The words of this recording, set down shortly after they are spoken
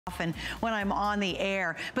often when I'm on the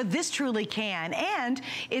air, but this truly can, and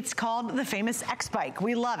it's called the famous X-Bike.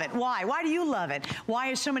 We love it. Why? Why do you love it? Why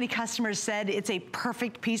have so many customers said it's a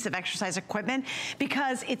perfect piece of exercise equipment?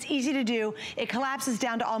 Because it's easy to do, it collapses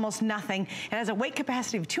down to almost nothing, it has a weight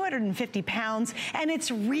capacity of 250 pounds, and it's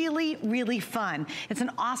really, really fun. It's an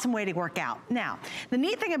awesome way to work out. Now, the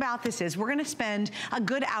neat thing about this is we're gonna spend a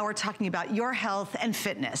good hour talking about your health and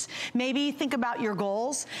fitness. Maybe think about your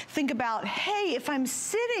goals. Think about, hey, if I'm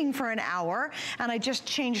sitting for an hour and I just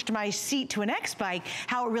changed my seat to an X-Bike,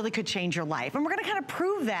 how it really could change your life. And we're gonna kind of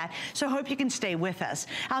prove that, so I hope you can stay with us.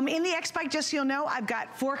 In the X-Bike, just so you'll know, I've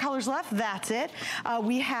got 4 colors left, that's it.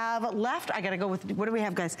 We have left, I gotta go with, what do we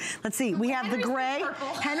have, guys? Let's see, we have the gray.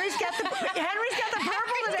 Henry's got the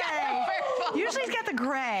purple today. Usually he's got the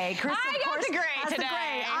gray. Chris, I got the gray today.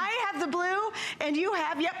 I have the blue, and you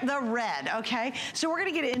have, yep, the red, okay? So we're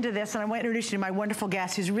gonna get into this, and I want to introduce you to my wonderful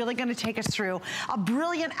guest who's really gonna take us through a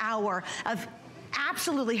brilliant hour of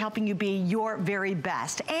absolutely helping you be your very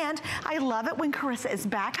best. And I love it when Carissa is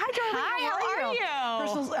back. Hi, darling. Hi,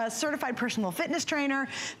 how are you? Certified personal fitness trainer,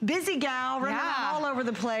 busy gal, running all over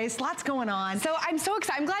the place, lots going on. So I'm so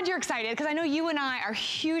excited. I'm glad you're excited, because I know you and I are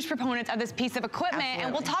huge proponents of this piece of equipment. Absolutely.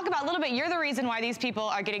 And we'll talk about a little bit, you're the reason why these people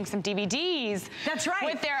are getting some DVDs. That's right.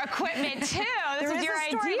 With their equipment too. This is your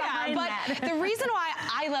idea. But the reason why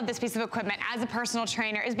I love this piece of equipment as a personal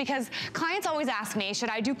trainer is because clients always ask me, should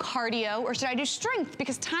I do cardio or should I do strength?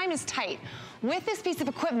 Because time is tight. With this piece of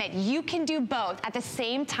equipment, you can do both at the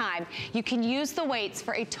same time. You can use the weights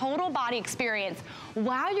for a total body experience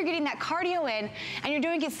while you're getting that cardio in, and you're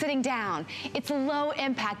doing it sitting down. It's low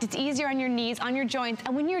impact. It's easier on your knees, on your joints.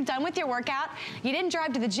 And when you're done with your workout, you didn't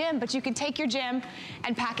drive to the gym, but you can take your gym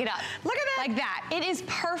and pack it up. Look at that. Like that. It is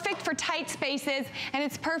perfect for tight spaces, and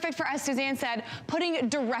it's perfect for, as Suzanne said, putting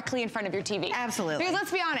it directly in front of your TV. Absolutely. Because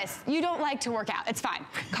let's be honest, you don't like to work out. It's fine.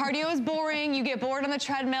 Cardio is boring. You get bored on the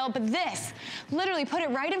treadmill, but this, literally put it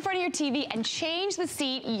right in front of your TV and change the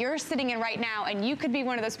seat you're sitting in right now, and you could be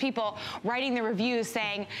one of those people writing the reviews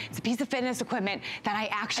saying, it's a piece of fitness equipment that I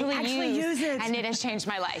actually use it, and it has changed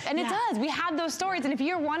my life. And it does. We have those stories, and if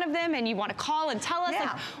you're one of them and you want to call and tell us, like,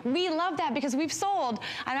 we love that, because we've sold,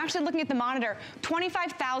 I'm actually looking at the monitor,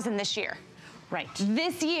 25,000 this year. Right.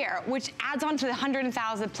 This year, which adds on to the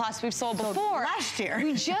 100,000 plus we've sold before. Last year.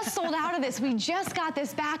 We just sold out of this. We just got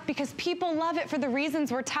this back because people love it for the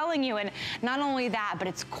reasons we're telling you. And not only that, but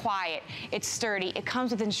it's quiet, it's sturdy, it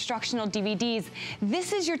comes with instructional DVDs.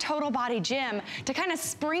 This is your total body gym to kind of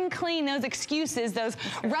spring clean those excuses, those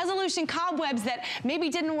resolution cobwebs that maybe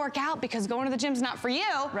didn't work out because going to the gym's not for you.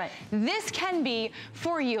 Right. This can be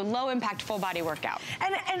for you, low impact full body workout.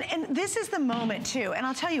 And this is the moment too, and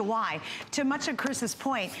I'll tell you why. To much of Chris's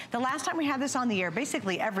point, the last time we had this on the air,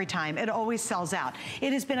 basically every time, it always sells out.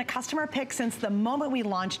 It has been a customer pick since the moment we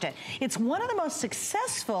launched it. It's one of the most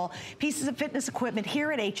successful pieces of fitness equipment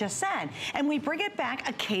here at HSN, and we bring it back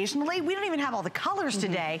occasionally. We don't even have all the colors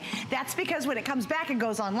today. That's because when it comes back, it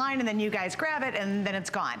goes online, and then you guys grab it, and then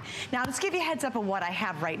it's gone. Now, let's give you a heads up of what I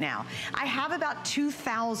have right now. I have about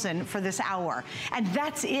 2,000 for this hour, and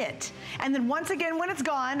that's it. And then once again, when it's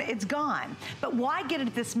gone, it's gone. But why get it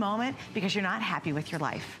at this moment? Because you're not happy with your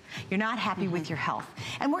life. You're not happy with your health.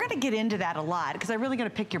 And we're gonna get into that a lot, because I'm really gonna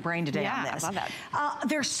pick your brain today on this. I love that.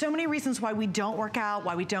 There's so many reasons why we don't work out,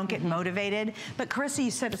 why we don't get motivated. But Carissa,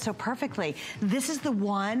 you said it so perfectly. This is the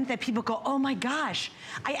one that people go, oh my gosh,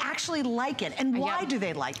 I actually like it. And why do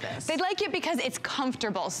they like this? They like it because it's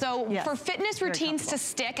comfortable. So for fitness routines to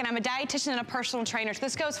stick, and I'm a dietitian and a personal trainer, so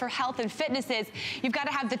this goes for health and fitnesses, you've got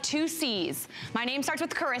to have the 2 C's. My name starts with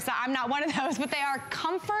Carissa. I'm not one of those, but they are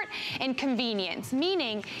comfort and convenience.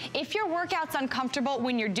 Meaning, if your workout's uncomfortable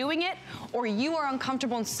when you're doing it, or you are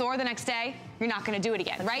uncomfortable and sore the next day, you're not gonna do it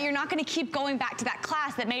again, right? You're not gonna keep going back to that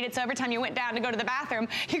class that made it so every time you went down to go to the bathroom,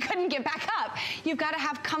 you couldn't get back up. You've gotta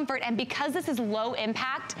have comfort, and because this is low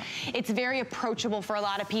impact, it's very approachable for a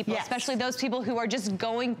lot of people, especially those people who are just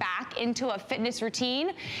going back into a fitness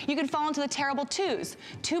routine. You can fall into the terrible twos.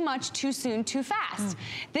 Too much, too soon, too fast.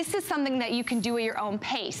 This is something that you can do at your own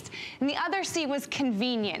pace. And the other C was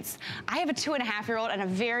convenience. I have a 2.5-year-old and a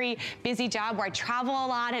very busy job where I travel a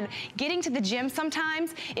lot, and getting to the gym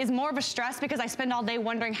sometimes is more of a stress because I spend all day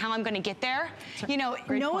wondering how I'm gonna get there. You know,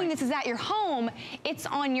 knowing this is at your home, it's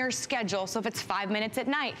on your schedule. So if it's 5 minutes at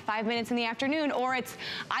night, 5 minutes in the afternoon, or it's,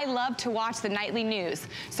 I love to watch the nightly news.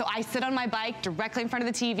 So I sit on my bike directly in front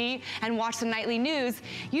of the TV and watch the nightly news.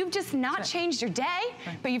 You've just not changed your day,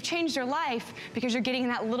 but you've changed your life because you're getting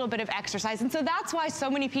that little bit of exercise. And so that's why so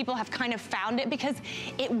many people have kind of found it, because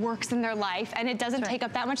it works in their life and it doesn't take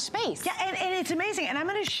up that much space. Yeah, and it's amazing. And I'm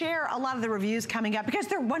gonna share a lot of the reviews coming up because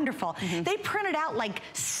they're wonderful. They printed out like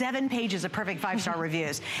 7 pages of perfect 5-star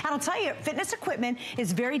reviews. And I'll tell you, fitness equipment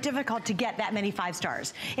is very difficult to get that many 5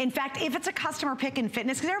 stars. In fact, if it's a customer pick in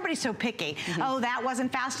fitness, because everybody's so picky, oh, that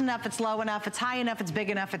wasn't fast enough, it's low enough, it's high enough, it's big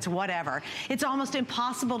enough, it's whatever. It's almost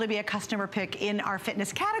impossible to be a customer pick in our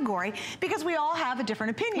fitness category because we all have a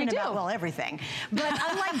different opinion about, well, everything. But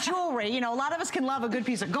unlike jewelry, you know, a lot of us can love a good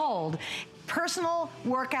piece of gold. Personal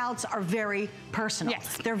workouts are very personal.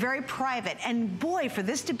 Yes. They're very private. And boy, for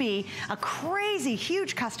this to be a crazy,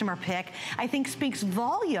 huge customer pick, I think speaks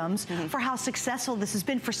volumes for how successful this has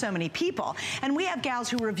been for so many people. And we have gals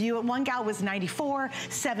who review it. One gal was 94,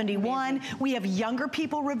 71. Amazing. We have younger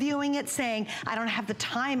people reviewing it saying, I don't have the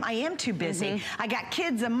time, I am too busy. I got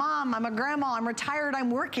kids, a mom, I'm a grandma, I'm retired,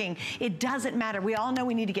 I'm working. It doesn't matter. We all know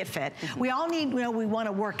we need to get fit. We all need, you know, we want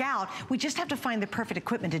to work out. We just have to find the perfect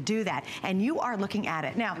equipment to do that. And you are looking at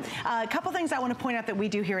it. Now, a couple things I want to point out that we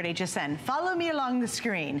do here at HSN. Follow me along the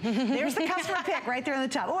screen. There's the customer pick right there on the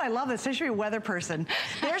top. Oh, I love this. I should be a weather person.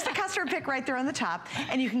 There's the customer pick right there on the top.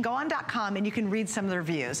 And you can go on .com and you can read some of the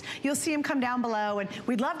reviews. You'll see them come down below, and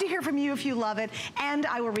we'd love to hear from you if you love it. And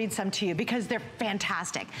I will read some to you because they're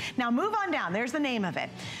fantastic. Now, move on down. There's the name of it.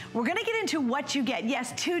 We're going to get into what you get.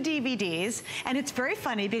 Yes, 2 DVDs. And it's very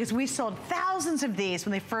funny because we sold thousands of these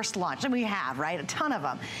when they first launched. And we have, right? A ton of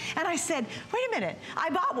them. And I said, wait a minute, I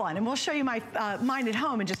bought one, and we'll show you my mine at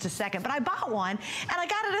home in just a second, but I bought one, and I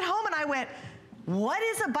got it at home, and I went, what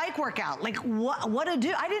is a bike workout? Like, what to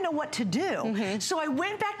do? I didn't know what to do. So I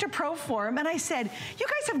went back to ProForm and I said, you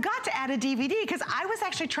guys have got to add a DVD, because I was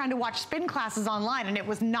actually trying to watch spin classes online and it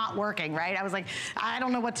was not working, right? I was like, I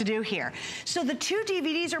don't know what to do here. So the 2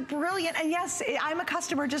 DVDs are brilliant. And yes, I'm a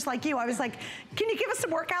customer just like you. I was like, can you give us some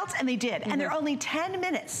workouts? And they did. And they're only 10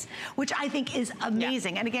 minutes, which I think is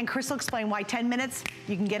amazing. And again, Chris will explain why 10 minutes,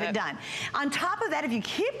 you can get it done. On top of that, if you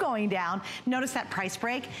keep going down, notice that price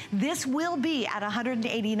break. This will be at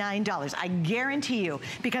 $189. I guarantee you,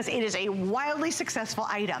 because it is a wildly successful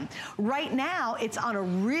item. Right now, it's on a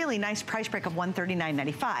really nice price break of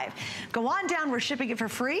 $139.95. Go on down, we're shipping it for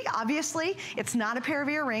free. Obviously, it's not a pair of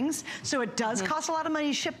earrings, so it does cost a lot of money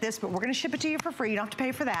to ship this, but we're gonna ship it to you for free. You don't have to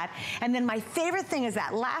pay for that. And then my favorite thing is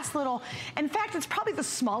that last little, in fact, it's probably the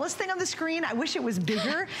smallest thing on the screen. I wish it was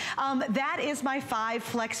bigger. That is my 5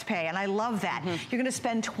 flex pay, and I love that. You're gonna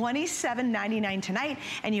spend $27.99 tonight,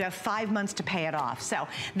 and you have 5 months to pay it off. So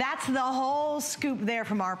that's the whole scoop there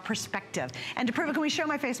from our perspective. And to prove it, can we show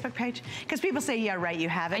my Facebook page? Because people say, yeah, right, you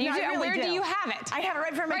have it. And you where do you have it? I have it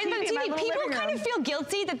right in front of my TV. People kind of feel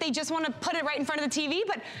guilty that they just want to put it right in front of the TV,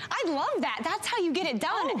 but I love that. That's how you get it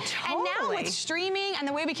done. Oh, totally. And now with streaming and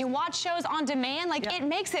the way we can watch shows on demand, like it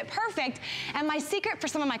makes it perfect. And my secret for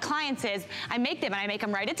some of my clients is I make them, and I make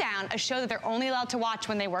them write it down, a show that they're only allowed to watch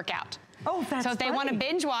when they work out. Oh, that's So if they want to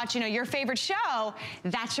binge watch, you know, your favorite show,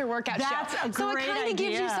 that's your workout show. That's a great idea. So it kind of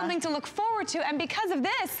gives you something to look forward to. And because of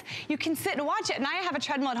this, you can sit and watch it. And I have a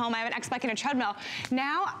treadmill at home. I have an X-Bike and a treadmill.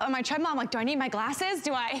 Now, on my treadmill, I'm like, do I need my glasses?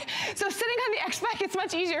 So sitting on the X-Bike, it's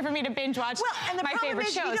much easier for me to binge watch my favorite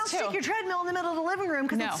shows, you don't stick your treadmill in the middle of the living room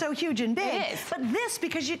because it's so huge and big. It is. But this,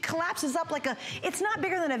 because it collapses up like it's not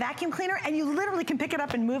bigger than a vacuum cleaner, and you literally can pick it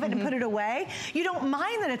up and move it and put it away. You don't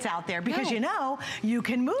mind that it's out there because you know you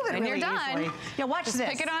can move it really easily. Yeah, watch Just this.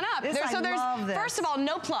 pick it on up. I love this. First of all,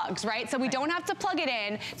 no plugs, right? So we don't have to plug it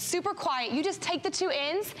in. Super quiet. You just take the 2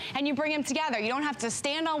 ends and you bring them together. You don't have to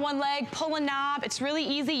stand on one leg, pull a knob. It's really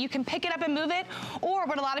easy. You can pick it up and move it. Or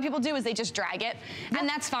what a lot of people do is they just drag it. And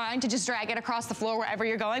that's fine to just drag it across the floor wherever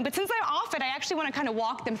you're going. But since I'm off it, I actually want to kind of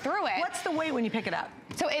walk them through it. What's the weight when you pick it up?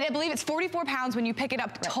 So I believe it's 44 pounds when you pick it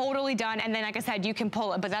up, totally done. And then, like I said, you can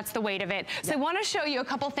pull it, but that's the weight of it. So I want to show you a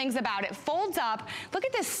couple things about it. Folds up. Look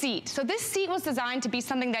at this seat. So this seat was designed to be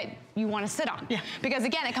something that you want to sit on. Because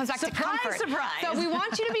again, it comes back to comfort. Surprise. So we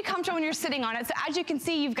want you to be comfortable when you're sitting on it. So as you can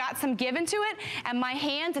see, you've got some give into it. And my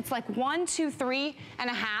hands, it's like 1, 2, 3 and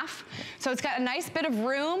a half. So it's got a nice bit of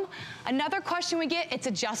room. Another question we get, it's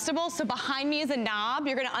adjustable. So behind me is a knob.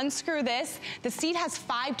 You're going to unscrew this. The seat has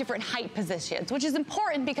 5 different height positions, which is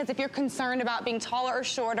important because if you're concerned about being taller or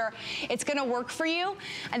shorter, it's going to work for you.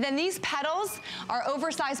 And then these pedals are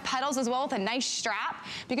oversized pedals as well with a nice strap,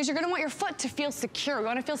 because you're going to want your foot to feel secure. You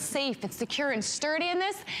want to feel safe and secure and sturdy in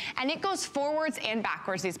this. And it goes forwards and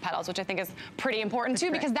backwards, these pedals, which I think is pretty important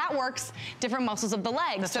too, because that works different muscles of the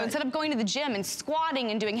legs. So instead of going to the gym and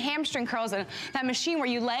squatting and doing hamstring curls and that machine where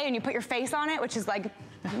you lay and you put your face on it, which is like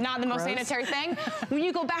not the most sanitary thing. When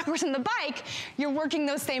you go backwards on the bike, you're working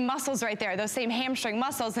those same muscles right there, those same hamstring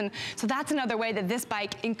muscles. And so that's another way that this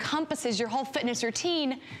bike encompasses your whole fitness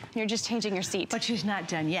routine. You're just changing your seat. But she's not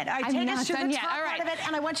done yet. All right, take us to the top part of it,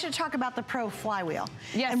 and I want you to talk about the Pro Flywheel.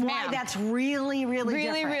 Yes, and why that's really, really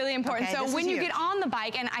different. Really important. Okay, so when you get on the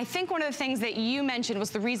bike, and I think one of the things that you mentioned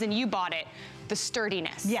was the reason you bought it, the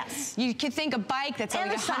sturdiness. Yes. You could think a bike that's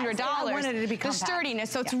only $100. I wanted it to be compact. The sturdiness.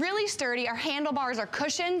 So it's really sturdy. Our handlebars are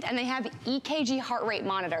cushioned, and they have EKG heart rate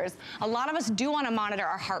monitors. A lot of us do want to monitor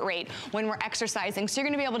our heart rate when we're exercising, so you're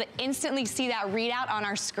going to be able to instantly see that readout on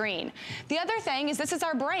our screen. The other thing is this is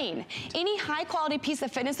our brain. Any high-quality piece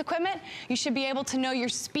of fitness equipment, you should be able to know your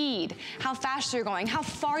speed, how fast you're going, how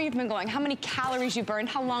far you've been going, how many calories you've burned,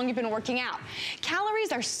 how long you've been working out.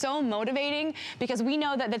 Calories are so motivating because we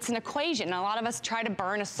know that that's an equation. A lot of us try to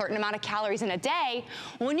burn a certain amount of calories in a day.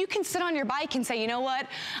 When you can sit on your bike and say, you know what,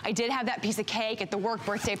 I did have that piece of cake at the work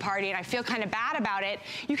birthday party and I feel kind of bad about it,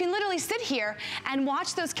 you can literally sit here and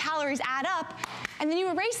watch those calories add up, and then you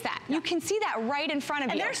erase that. You can see that right in front of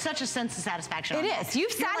you. And there's such a sense of satisfaction. It is.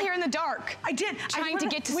 You've sat here in the dark. I did. Trying to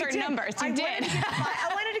get to certain numbers. You did. I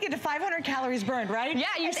wanted to get to 500 calories burned, right? Yeah,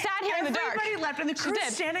 you sat here in the dark. Everybody left, and the crew's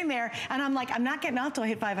standing there, and I'm like, I'm not getting off till I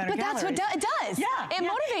hit 500 calories. But that's what it does. Yeah. It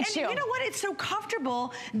motivates you. And you know what? It's so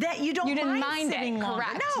comfortable that you don't mind sitting longer.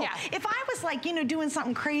 Correct. No. Yeah. If I was like, you know, doing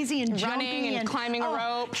something crazy and running and climbing a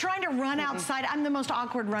rope, trying to run outside, I'm the most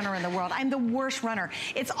awkward runner in the world. I'm the worst runner.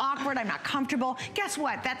 It's awkward. I'm not comfortable. Guess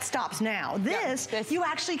what? That stops now. This, you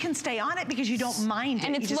actually can stay on it because you don't mind it.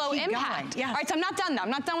 And it's low impact. Yeah. All right, so I'm not done though. I'm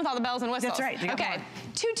not done with all the bells and whistles. That's right. Okay,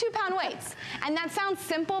 2 2-pound weights. And that sounds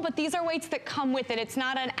simple, but these are weights that come with it. It's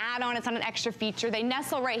not an add-on. It's not an extra feature. They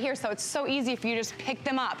nestle right here, so it's so easy for you to just pick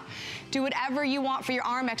them up. Do whatever you want for your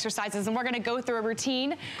arm exercises, and we're gonna go through a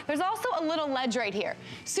routine. There's also a little ledge right here.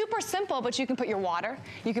 Super simple, but you can put your water,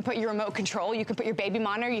 you can put your remote control, you can put your baby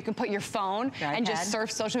monitor, you can put your phone, and just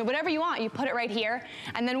surf social media, whatever you want, you put it right here.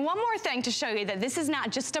 And then one more thing to show you that this is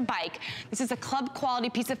not just a bike, this is a club quality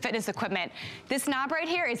piece of fitness equipment. This knob right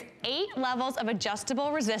here is 8 levels of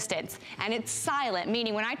adjustable resistance, and it's silent,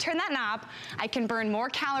 meaning when I turn that knob, I can burn more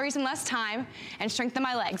calories in less time and strengthen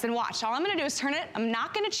my legs. And watch, all I'm gonna do is turn it. I'm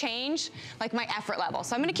not gonna change like my effort level.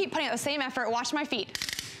 So I'm gonna keep putting out the same effort, watch my feet.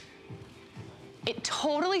 It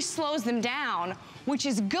totally slows them down, which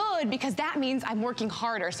is good because that means I'm working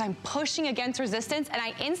harder. So I'm pushing against resistance, and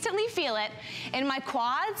I instantly feel it in my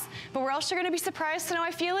quads, but where else you're gonna be surprised to know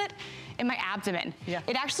I feel it? In my abdomen. Yeah.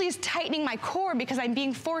 It actually is tightening my core because I'm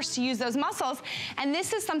being forced to use those muscles. And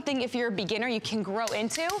this is something, if you're a beginner, you can grow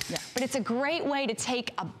into, but it's a great way to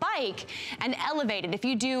take a bike and elevate it. If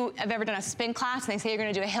you have ever done a spin class and they say you're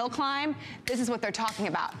gonna do a hill climb, this is what they're talking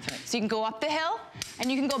about. Right. So you can go up the hill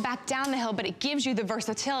and you can go back down the hill, but it gives you the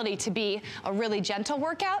versatility to be a really gentle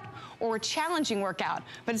workout or a challenging workout,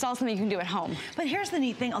 but it's also something you can do at home. But here's the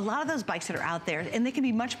neat thing, a lot of those bikes that are out there, and they can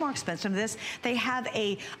be much more expensive than this, they have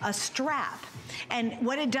a strap. And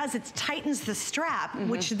what it does, it tightens the strap,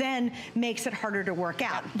 which then makes it harder to work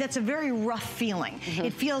out. That's a very rough feeling.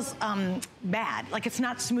 It feels bad, like it's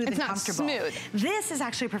not smooth and comfortable. It's not smooth. This is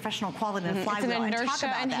actually professional quality in a flywheel. It's an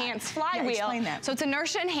inertia-enhanced flywheel. Yeah, explain that. So it's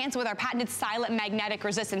inertia-enhanced with our patented silent magnetic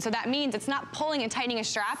resistance. So that means it's not pulling and tightening a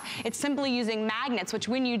strap, it's simply using magnets, which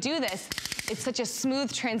when you do this, it's such a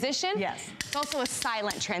smooth transition. Yes. It's also a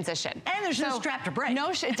silent transition. And there's no strap to break. No,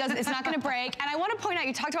 it doesn't. It's not going to break. And I want to point out,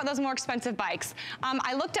 you talked about those more expensive bikes.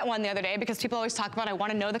 I looked at one the other day because people always talk about, I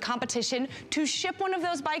want to know the competition. To ship one of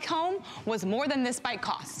those bike home was more than this bike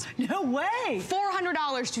cost. No way.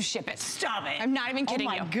 $400 to ship it. Stop it. I'm not even kidding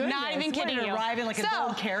you. Oh my goodness. Not even kidding you. Arrive in like a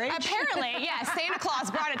gold carriage? Apparently, yeah, Santa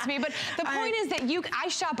Claus brought it to me. But the point is that I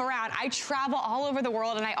shop around. I travel all over the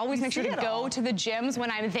world, and I always make sure to go to the gyms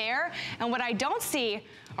when I'm there. And what I don't see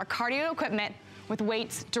are cardio equipment with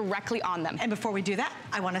weights directly on them. And before we do that,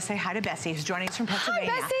 I want to say hi to Bessie, who's joining us from Pennsylvania.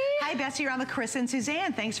 Hi, Bessie. Hi, Bessie. You're on with Chris and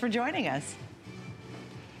Suzanne. Thanks for joining us.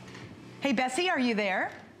 Hey, Bessie, are you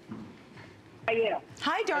there? Yeah.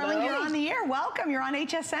 Hi, darling. Hello. You're on the air. Welcome. You're on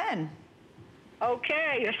HSN.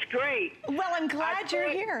 Okay, that's great. Well, I'm glad you're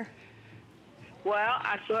here. Well,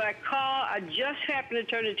 I thought I'd call. I just happened to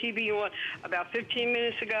turn the TV on about 15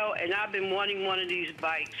 minutes ago, and I've been wanting one of these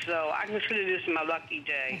bikes, so I consider this my lucky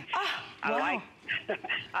day. Oh, wow.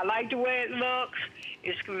 I like the way it looks.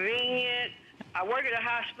 It's convenient. I work at a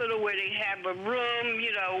hospital where they have a room,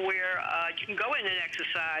 you know, where you can go in and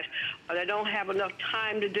exercise, but I don't have enough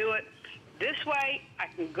time to do it. This way, I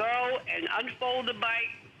can go and unfold the bike.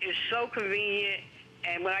 It's so convenient,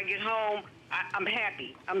 and when I get home, I'm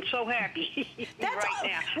happy. I'm so happy That's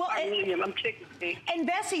right now. Well, I really am. I'm tickled. And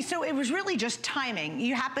Bessie, so it was really just timing.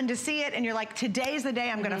 You happened to see it, and you're like, today's the day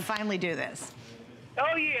I'm going to finally do this.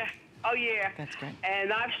 Oh, yeah. Oh, yeah. That's great.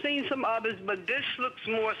 And I've seen some others, but this looks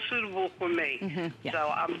more suitable for me. Yeah. So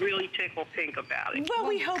I'm really tickled pink about it. Well,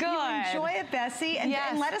 we hope you enjoy it, Bessie, and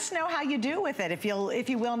let us know how you do with it, if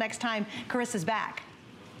you will, next time Carissa's back.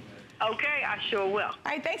 Okay, I sure will. All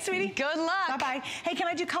right, thanks, sweetie. Good luck. Bye-bye. Hey, can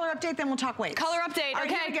I do color update? Then we'll talk weights. Color update.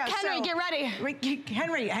 Right, okay, Henry, get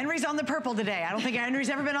ready. Henry's on the purple today. I don't think Henry's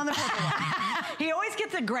ever been on the purple one. He always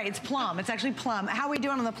gets a gray. It's plum. It's actually plum. How are we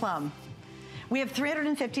doing on the plum? We have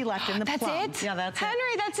 350 left in the plum. That's it? Yeah, that's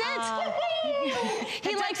Henry, that's it.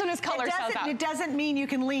 He likes when his color sells out. It doesn't mean you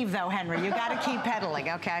can leave, though, Henry. You got to keep pedaling,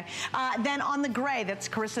 okay? Then on the gray, that's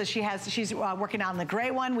Carissa. She's working on the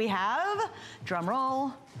gray one. We have, drum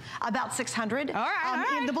roll, about 600. All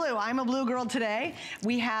right. In the blue. I'm a blue girl today.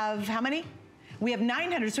 We have how many? We have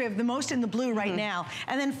 900, so we have the most in the blue right now.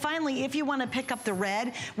 And then finally, if you want to pick up the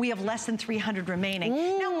red, we have less than 300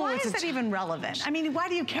 remaining. Now, why is that even relevant? I mean, why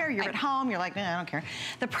do you care? You're at home, you're like, I don't care.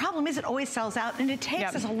 The problem is it always sells out, and it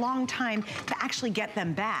takes us a long time to actually get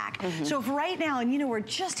them back. So if right now, and you know, we're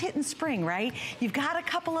just hitting spring, right? You've got a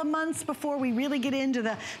couple of months before we really get into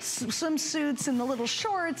the swimsuits and the little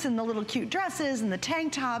shorts and the little cute dresses and the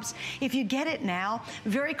tank tops. If you get it now,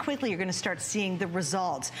 very quickly you're going to start seeing the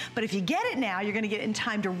results. But if you get it now, you're going to get in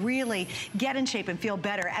time to really get in shape and feel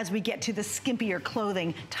better as we get to the skimpier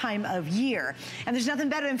clothing time of year. And there's nothing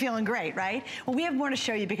better than feeling great, right? Well, we have more to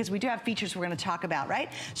show you because we do have features we're going to talk about, right?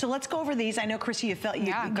 So let's go over these. I know, Chrissy, you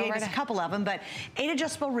gave us a couple of them, but 8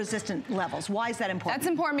 adjustable resistant levels. Why is that important? That's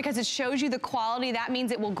important because it shows you the quality. That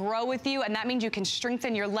means it will grow with you, and that means you can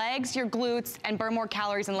strengthen your legs, your glutes, and burn more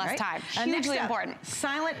calories in less time. Hugely important.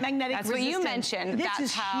 Silent magnetic resistance. That's what you mentioned.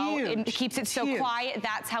 That's how it keeps it so quiet.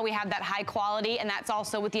 That's how we have that high quality. And that's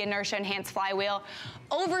also with the inertia enhanced flywheel.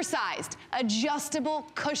 Oversized, adjustable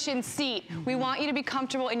cushion seat. We want you to be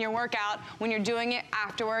comfortable in your workout when you're doing it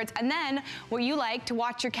afterwards. And then what you like to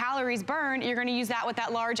watch your calories burn, you're gonna use that with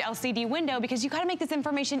that large LCD window because you gotta make this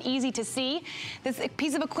information easy to see. This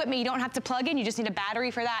piece of equipment you don't have to plug in, you just need a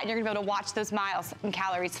battery for that, and you're gonna be able to watch those miles and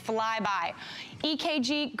calories fly by.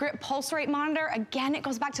 EKG grip pulse rate monitor, again, it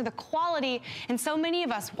goes back to the quality, and so many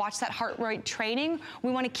of us watch that heart rate training.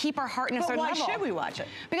 We wanna keep our heart in a certain level. Why should we watch it?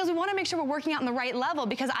 Because we wanna make sure we're working out in the right level,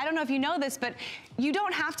 because I don't know if you know this, but you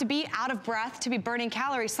don't have to be out of breath to be burning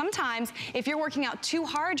calories. Sometimes, if you're working out too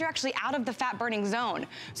hard, you're actually out of the fat burning zone.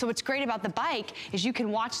 So what's great about the bike is you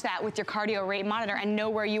can watch that with your cardio rate monitor and know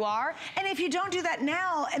where you are. And if you don't do that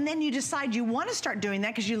now, and then you decide you wanna start doing that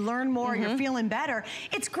because you learn more, you're feeling better,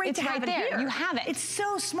 it's great to have it here. You have it. It's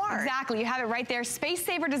so smart. Exactly, you have it right there. Space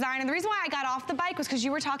saver design, and the reason why I got off the bike was because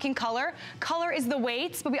you were talking color. Color is the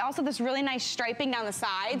weights, but we also have this really nice striping down the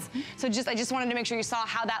sides. So I just wanted to make sure you saw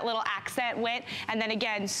how that little accent went, and then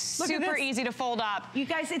again, super easy to fold up. You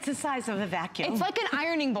guys, it's the size of a vacuum. It's like an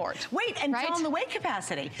ironing board. Wait, and tell them the weight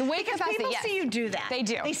capacity. The weight capacity, people see you do that. They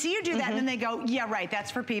do. They see you do that, and then they go, yeah, right, that's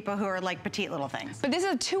for people who are like petite little things. But this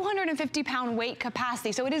is a 250-pound weight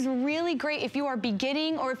capacity, so it is really great if you are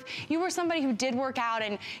beginning, or if you were somebody who did work out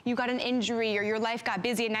and you got an injury or your life got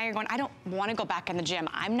busy and now you're going, I don't want to go back in the gym.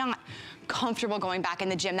 I'm not comfortable going back in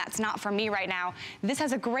the gym. That's not for me right now. This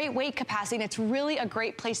has a great weight capacity, and it's really a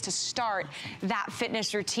great place to start that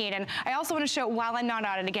fitness routine. And I also want to show, while I'm not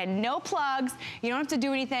on it, again, no plugs. You don't have to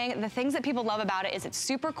do anything. The things that people love about it is it's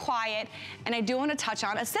super quiet, and I do want to touch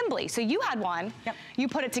on assembly. So you had one. Yep. You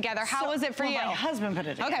put it together. How was it for you? My husband put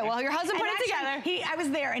it together. Okay, well, your husband put it together. I was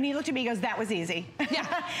there, and he looked at me and goes, that was easy.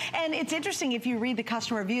 Yeah. And it's interesting, if you read the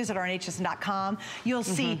customer reviews that are on hsn.com, you'll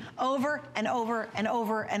see over and over and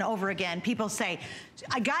over and over again, people say,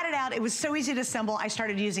 I got it out, it was so easy to assemble, I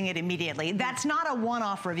started using it immediately. That's not a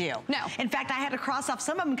one-off review. No. In fact, I had to cross off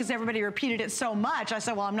some of them because everybody repeated it so much. I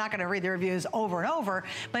said, well, I'm not gonna read the reviews over and over,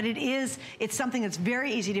 but it's something that's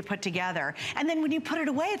very easy to put together. And then when you put it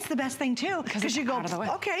away, it's the best thing too, because you go,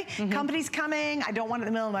 okay, company's coming, I don't want it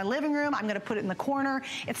in the middle of my living room, I'm gonna put it in the corner.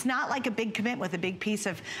 It's not like a big commitment with a big piece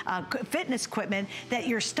of fitness equipment that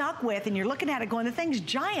you're stuck with, and you're looking at it going, the thing's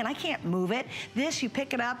giant, I can't move it. This, you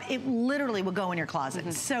pick it up, it literally will go in your closet.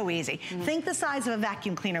 It's so easy. Think the size of a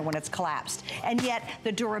vacuum cleaner when it's collapsed. And yet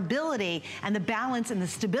the durability and the balance and the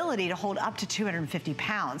stability to hold up to 250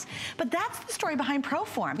 pounds. But that's the story behind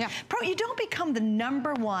ProForm. Yeah. You don't become the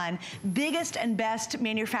 #1 biggest and best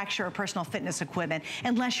manufacturer of personal fitness equipment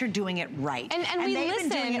unless you're doing it right. And we they've been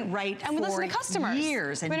doing it right and we listen to customers.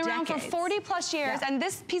 Years and been decades. around for 40 plus years, and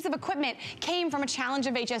this piece of equipment came from a challenge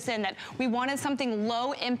of HSN that we wanted something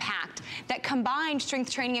low impact that combined strength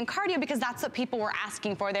training and cardio. cardio because that's what people were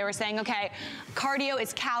asking for. They were saying, okay, cardio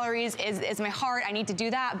is calories, is my heart, I need to do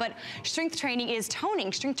that, but strength training is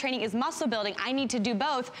toning, strength training is muscle building, I need to do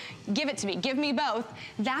both, give it to me, give me both.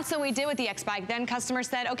 That's what we did with the X-Bike. Then customers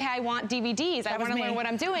said, okay, I want DVDs, I want to learn what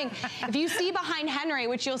I'm doing. If you see behind Henry,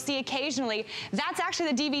 which you'll see occasionally, that's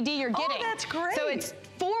actually the DVD you're getting. Oh, that's great. So it's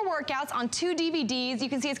 4 workouts on 2 DVDs. You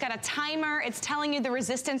can see it's got a timer. It's telling you the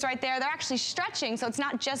resistance right there. They're actually stretching, so it's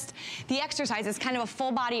not just the exercise. It's kind of a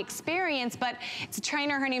full body experience, but it's a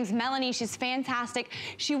trainer. Her name's Melanie. She's fantastic.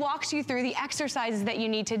 She walks you through the exercises that you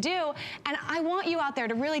need to do, and I want you out there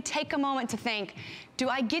to really take a moment to think, do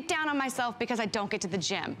I get down on myself because I don't get to the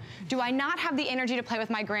gym? Do I not have the energy to play with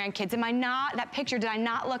my grandkids? Am I not, that picture, did I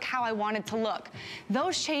not look how I wanted to look?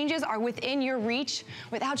 Those changes are within your reach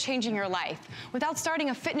without changing your life, without starting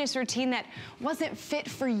a fitness routine that wasn't fit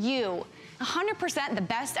for you. 100% the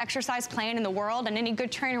best exercise plan in the world, and any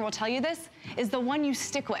good trainer will tell you this, is the one you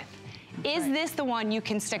stick with. Is this the one you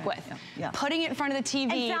can stick with? Putting it in front of the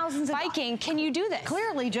TV, biking, can you do this?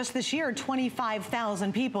 Clearly, just this year,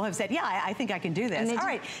 25,000 people have said, yeah, I think I can do this. All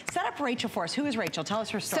right, set up Rachel for us. Who is Rachel? Tell us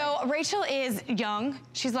her story. So Rachel is young.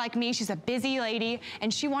 She's like me. She's a busy lady,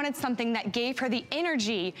 and she wanted something that gave her the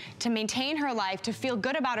energy to maintain her life, to feel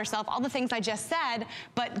good about herself, all the things I just said,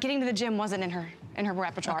 but getting to the gym wasn't in her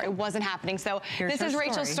repertoire. Okay. It wasn't happening. So this is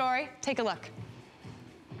Rachel's story. Take a look.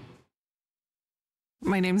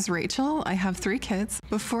 My name's Rachel. I have 3 kids.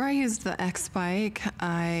 Before I used the X-Bike,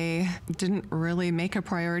 I didn't really make a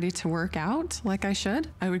priority to work out like I should.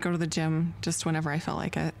 I would go to the gym just whenever I felt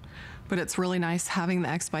like it. But it's really nice having the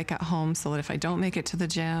X-Bike at home so that if I don't make it to the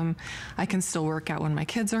gym, I can still work out when my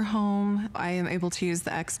kids are home. I am able to use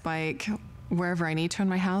the X-Bike wherever I need to in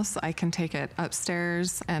my house. I can take it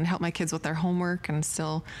upstairs and help my kids with their homework and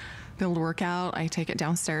still be able to work out. I take it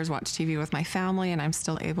downstairs, watch TV with my family, and I'm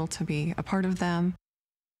still able to be a part of them.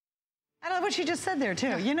 I love what she just said there,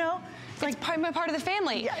 too, you know? It's like part of the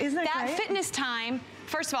family. Yeah, isn't that great? Fitness time,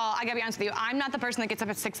 first of all, I gotta be honest with you, I'm not the person that gets up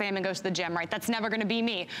at 6 a.m. and goes to the gym, right? That's never gonna be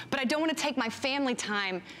me. But I don't wanna take my family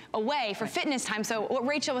time away for fitness time. So what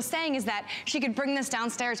Rachel was saying is that she could bring this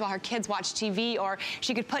downstairs while her kids watch TV, or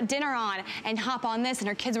she could put dinner on and hop on this and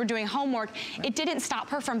her kids were doing homework. It didn't stop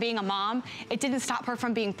her from being a mom. It didn't stop her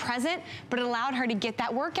from being present, but it allowed her to get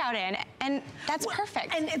that workout in. And that's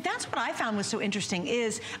perfect. And that's what I found was so interesting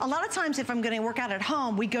is a lot of times if I'm gonna work out at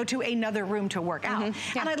home, we go to another room to work out. And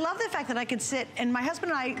I love the fact that I could sit, and my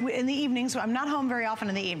husband and I, in the evenings, so I'm not home very often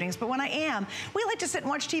in the evenings, but when I am, we like to sit and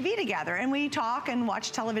watch TV together, and we talk and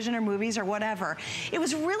watch television or movies or whatever. It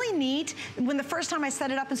was really neat when the first time I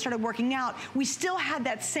set it up and started working out, we still had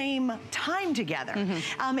that same time together.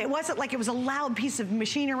 It wasn't like it was a loud piece of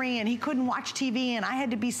machinery and he couldn't watch TV and I had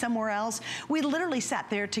to be somewhere else. We literally sat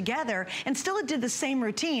there together and still did the same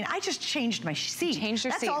routine. I just changed my seat.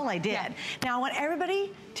 That's all I did. Now I want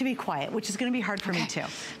everybody to be quiet, which is gonna be hard for me too.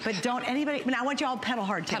 But don't anybody, now I want you all to pedal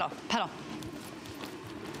hard too. Pedal.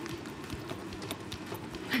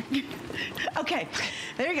 Okay,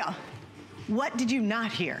 there you go. What did you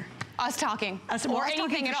not hear? Us talking, or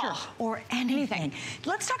anything at all. Or anything.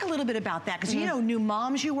 Let's talk a little bit about that, because you know, new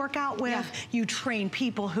moms you work out with, you train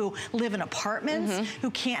people who live in apartments, who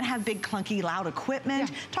can't have big, clunky, loud equipment.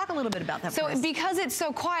 Talk a little bit about that. So because it's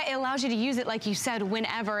so quiet, it allows you to use it, like you said,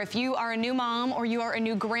 whenever. If you are a new mom or you are a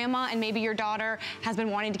new grandma and maybe your daughter has been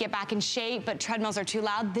wanting to get back in shape, but treadmills are too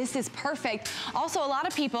loud, this is perfect. Also, a lot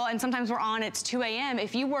of people, and sometimes we're on, it's 2 a.m.,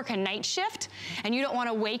 if you work a night shift and you don't want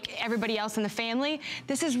to wake everybody else in the family,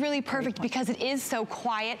 this is really perfect because it is so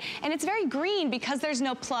quiet and it's very green because there's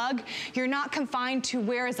no plug. You're not confined to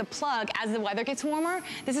where is a plug. As the weather gets warmer,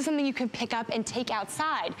 this is something you can pick up and take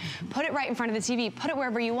outside. Put it right in front of the TV, put it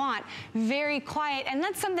wherever you want. Very quiet, and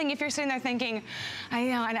that's something if you're sitting there thinking, I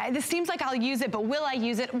know, and this seems like I'll use it, but will I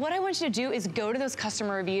use it? What I want you to do is go to those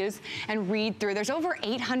customer reviews and read through. There's over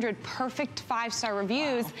 800 perfect 5-star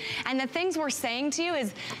reviews, and the things we're saying to you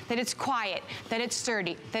is that it's quiet, that it's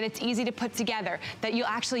sturdy, that it's easy to put together, that you'll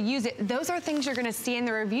actually use it. Those are things you're gonna see in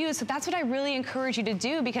the reviews, so that's what I really encourage you to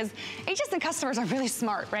do, because HSN customers are really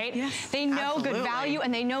smart, right? Yes, they know good value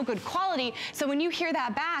and they know good quality, so when you hear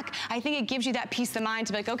that back, I think it gives you that peace of mind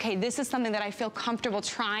to be like, okay, this is something that I feel comfortable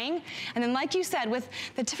trying. And then like you said, with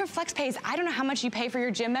the different flex pays, I don't know how much you pay for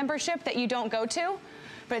your gym membership that you don't go to,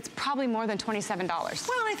 but it's probably more than $27.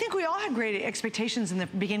 Well, I think we all had great expectations in the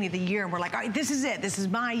beginning of the year, and we're like, all right, this is it. This is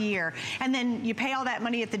my year. And then you pay all that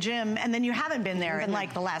money at the gym, and then you haven't been there in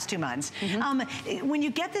like the last 2 months. When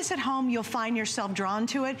you get this at home, you'll find yourself drawn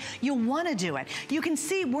to it. You'll want to do it. You can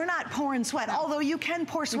see we're not pouring sweat, although you can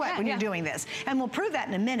pour sweat when you're doing this. And we'll prove that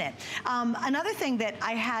in a minute. Another thing that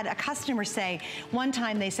I had a customer say one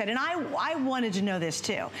time, they said, and I wanted to know this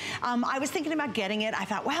too. I was thinking about getting it. I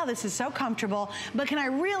thought, wow, this is so comfortable, but can I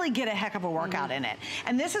really get a heck of a workout in it?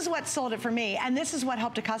 And this is what sold it for me. And this is what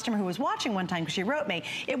helped a customer who was watching one time, because she wrote me.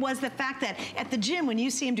 It was the fact that at the gym, when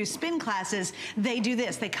you see them do spin classes, they do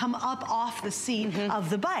this. They come up off the seat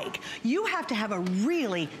of the bike. You have to have a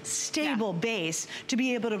really stable base to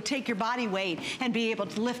be able to take your body weight and be able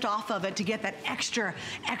to lift off of it to get that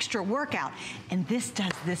extra workout. And this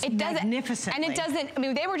does this magnificently. And it doesn't, I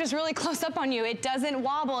mean, they were just really close up on you. It doesn't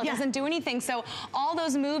wobble, it doesn't do anything. So all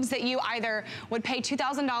those moves that you either would pay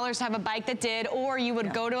 $2,000 to have a bike that did, or you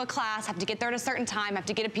would go to a class, have to get there at a certain time, have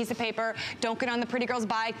to get a piece of paper, don't get on the pretty girl's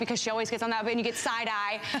bike because she always gets on that and you get side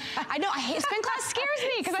eye. I know, I hate spin class, scares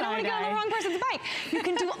me because I don't want to get on the wrong person's bike. You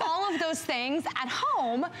can do all of those things at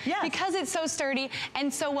home because it's so sturdy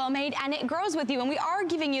and so well made, and it grows with you. And we are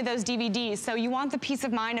giving you those DVDs, so you want the peace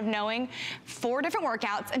of mind of knowing 4 different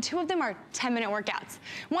workouts, and 2 of them are 10-minute workouts.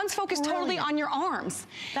 One's focused totally on your arms.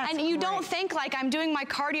 And you don't think like I'm doing my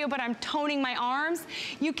cardio, but I'm toning my arms.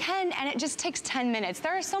 You can, and it just takes 10 minutes.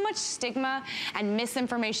 There is so much stigma and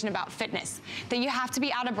misinformation about fitness, that you have to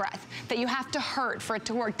be out of breath, that you have to hurt for it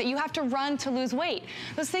to work, that you have to run to lose weight.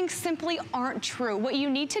 Those things simply aren't true. What you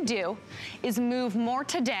need to do is move more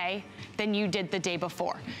today than you did the day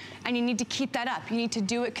before. And you need to keep that up. You need to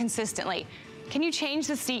do it consistently. Can you change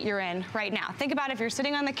the seat you're in right now? Think about if you're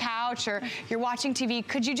sitting on the couch or you're watching TV,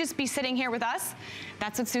 could you just be sitting here with us?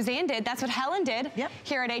 That's what Suzanne did. That's what Helen did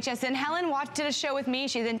here at HSN. Helen did a show with me.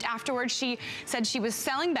 Then afterwards she said she was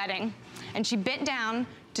selling bedding and she bent down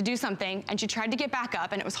to do something, and she tried to get back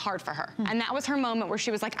up, and it was hard for her. And that was her moment where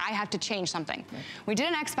she was like, I have to change something. We did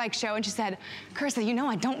an X-Bike show, and she said, Carissa, you know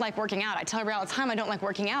I don't like working out. I tell everybody all the time I don't like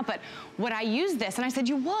working out, but would I use this? And I said,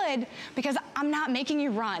 you would, because I'm not making you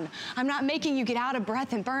run. I'm not making you get out of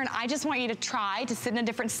breath and burn. I just want you to try to sit in a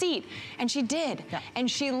different seat. And she did. And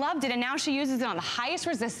she loved it, and now she uses it on the highest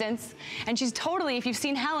resistance, and she's totally, if you've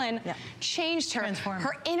seen Helen, changed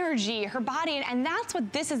her energy, her body, and that's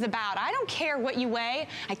what this is about. I don't care what you weigh.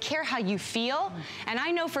 I care how you feel. And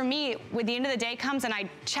I know for me, when the end of the day comes and I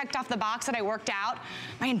checked off the box that I worked out,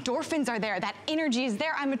 my endorphins are there, that energy is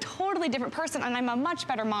there. I'm a totally different person, and I'm a much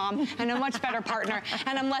better mom and a much better partner,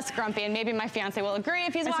 and I'm less grumpy, and maybe my fiance will agree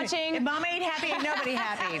if he's watching. If mama ain't happy, ain't nobody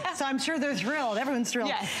happy. So I'm sure they're thrilled. Everyone's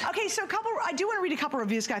thrilled. Okay, so I do want to read a couple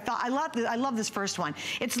reviews. I love this first one.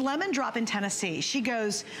 It's Lemon Drop in Tennessee. She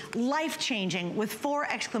goes, life-changing with 4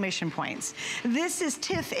 exclamation points. This is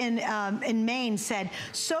Tiff in Maine said,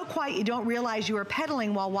 so quiet you don't realize you are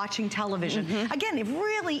pedaling while watching television. Again, it's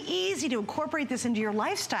really easy to incorporate this into your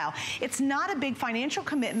lifestyle. It's not a big financial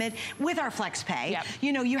commitment with our flex pay.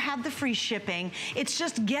 You know, you have the free shipping. It's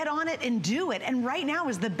just get on it and do it. And right now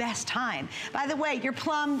is the best time. By the way, your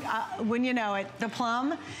plum, when you know it, the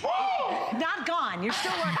plum, not gone. You're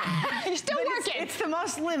still working. You're still working. It's the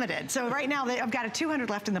most limited. So right now, I've got a 200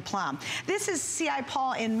 left in the plum. This is C.I.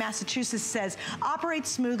 Paul in Massachusetts says, operate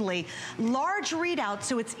smoothly, large readout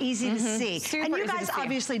so it's easy to see. And you guys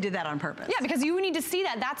obviously did that on purpose. Yeah, because you need to see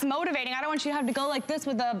that. That's motivating. I don't want you to have to go like this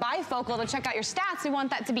with a bifocal to check out your stats. We want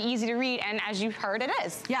that to be easy to read, and as you heard, it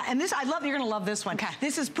is. Yeah, and this, you're gonna love this one.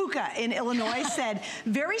 This is Puka in Illinois said,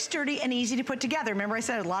 very sturdy and easy to put together. Remember I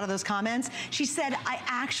said a lot of those comments? She said, I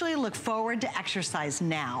actually look forward to exercise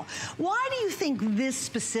now. Why do you think this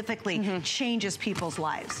specifically changes people's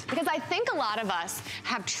lives? Because I think a lot of us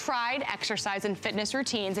have tried exercise and fitness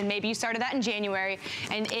routines, and maybe you started that in January,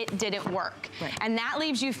 and it didn't work. And that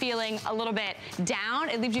leaves you feeling a little bit down.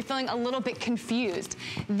 It leaves you feeling a little bit confused.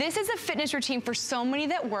 This is a fitness routine for so many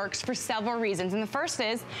that works for several reasons. And the first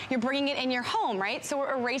is you're bringing it in your home, right? So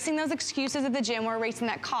we're erasing those excuses at the gym. We're erasing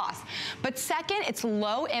that cost. But second, it's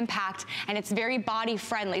low impact and it's very body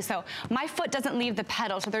friendly. So my foot doesn't leave the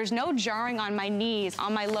pedal. So there's no jarring on my knees,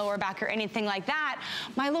 on my lower back or anything like that.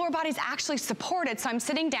 My lower body's actually supported. So I'm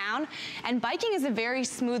sitting down, and biking is a very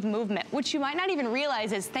smooth movement, which you might not even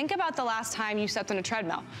realize is, think about the last time you stepped on a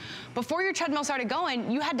treadmill. Before your treadmill started going,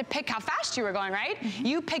 you had to pick how fast you were going, right?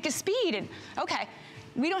 You picked a speed, and okay,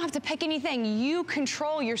 we don't have to pick anything. You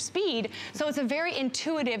control your speed. So it's a very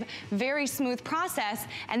intuitive, very smooth process.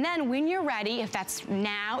 And then when you're ready, if that's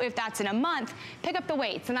now, if that's in a month, pick up the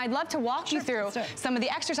weights. And I'd love to walk you through some of the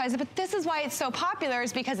exercises, but this is why it's so popular,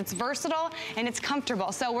 is because it's versatile and it's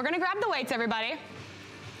comfortable. So we're gonna grab the weights, everybody.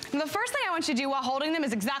 And the first thing I want you to do while holding them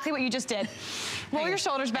is exactly what you just did. Roll your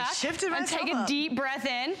shoulders back and take a deep breath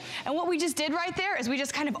in. And what we just did right there is we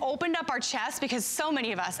just kind of opened up our chest, because so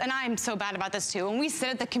many of us, and I'm so bad about this too, when we sit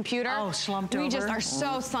at the computer, slumped over. We just are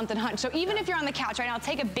so slumped and hunched. So even if you're on the couch right now,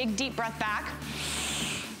 take a big deep breath back.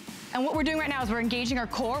 And what we're doing right now is we're engaging our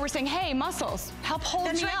core. We're saying, hey, muscles, help hold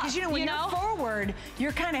me up. Because when you're forward,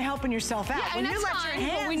 you're kind of helping yourself out.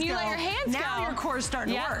 Yeah, when you let your hands go, now your core is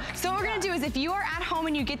starting to work. So what we're gonna do is, if you are at home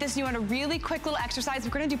and you get this and you want a really quick little exercise,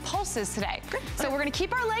 we're gonna do pulses today. So we're gonna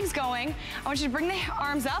keep our legs going. I want you to bring the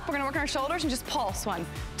arms up. We're gonna work on our shoulders and just pulse. 1,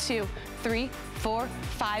 2, 3, 4,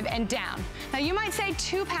 5, and down. Now you might say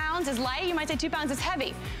 2 pounds is light. You might say 2 pounds is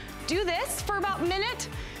heavy. Do this for about a minute.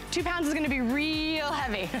 2 pounds is gonna be real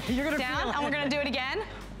heavy. You're gonna down, and we're gonna do it again.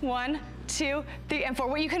 1, 2, 3, and 4.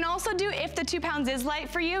 What you can also do, if the 2 pounds is light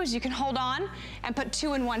for you, is you can hold on and put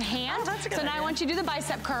 2 in one hand. Oh, that's a good idea. So now I want you to do the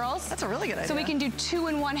bicep curls. That's a really good idea. So we can do 2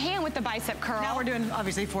 in one hand with the bicep curl. Now we're doing,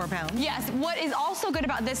 obviously, 4 pounds. Yes, what is also good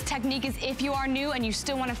about this technique is if you are new and you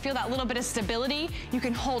still want to feel that little bit of stability, you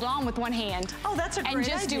can hold on with one hand. Oh, that's a great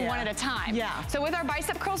idea. And just do one at a time. Yeah. So with our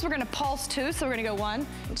bicep curls, we're gonna pulse 2. So we're gonna go 1,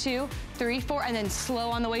 2, 3, 4, and then slow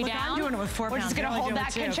on the way down. I'm doing it with 4 pounds. We're just gonna hold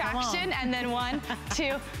that contraction, and then 1,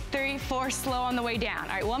 2, 3, 4, slow on the way down.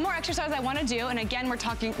 All right, one more exercise I wanna do, and again, we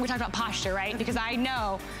talked about posture, right? Because I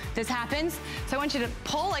know this happens. So I want you to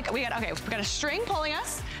pull, like we got a string pulling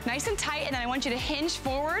us, nice and tight, and then I want you to hinge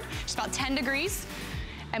forward, just about 10 degrees,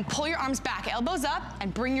 and pull your arms back, elbows up,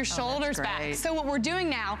 and bring your shoulders back. So what we're doing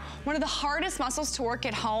now, one of the hardest muscles to work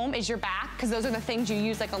at home is your back, because those are the things you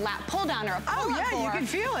use like a lat pull down or a pull up for. You can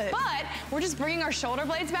feel it. But we're just bringing our shoulder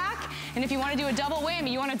blades back, and if you want to do a double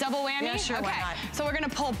whammy, you want a double whammy? Yeah, sure, why not? So we're gonna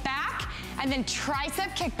pull back, and then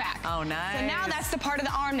tricep kickback. Oh, nice. So now that's the part of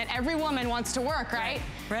the arm that every woman wants to work, right?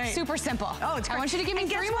 Right. Super simple. Oh, it's great. I want you to give me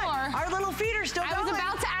 3 more. Our little feet are still going. I was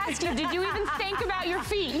about to ask you, did you even think about your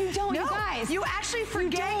feet? You don't, you guys. You actually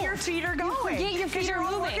forget your feet are going. You forget your feet are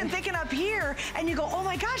moving. You're thinking up here, and you go, oh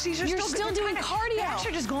my gosh, these are still doing cardio. They're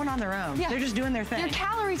actually just going on their own. Yeah. They're just doing their thing. Your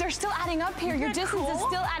calories are still adding up here. Your distance is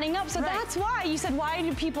still adding up. So that's why you said, why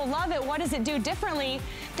do people love it? What does it do differently?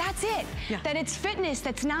 That's it. Yeah. That it's fitness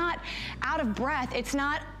that's not out of breath. It's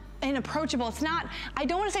not inapproachable. It's not, I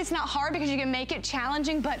don't want to say it's not hard, because you can make it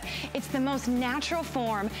challenging, but it's the most natural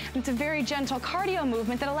form. It's a very gentle cardio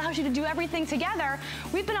movement that allows you to do everything together.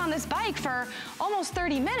 We've been on this bike for almost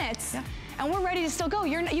 30 minutes. Yeah. And we're ready to still go.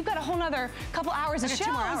 You've got a whole nother couple hours of shows.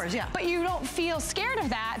 2 more hours, yeah. But you don't feel scared of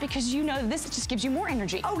that, because you know this just gives you more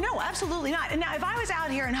energy. Oh no, absolutely not. And now if I was out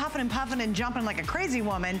here and huffing and puffing and jumping like a crazy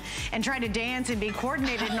woman and trying to dance and be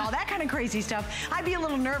coordinated and all that kind of crazy stuff, I'd be a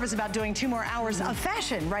little nervous about doing 2 more hours of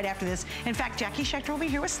fashion right after this. In fact, Jackie Schechter will be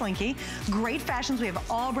here with Slinky. Great fashions. We have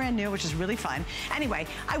all brand new, which is really fun. Anyway,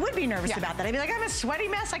 I would be nervous about that. I'd be like, I'm a sweaty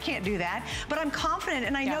mess. I can't do that. But I'm confident,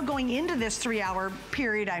 and I know going into this 3-hour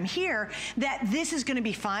period I'm here, that this is gonna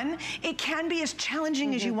be fun. It can be as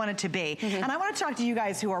challenging as you want it to be. And I wanna talk to you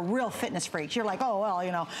guys who are real fitness freaks. You're like, oh, well,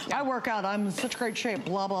 you know, I work out, I'm in such great shape,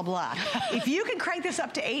 blah, blah, blah. If you can crank this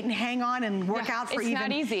up to 8 and hang on and work out for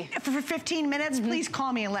for 15 minutes, please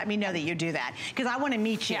call me and let me know that you do that. Because I wanna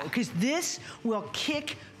meet you, because this will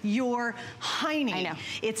kick your hiney. I know.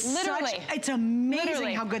 It's literally. It's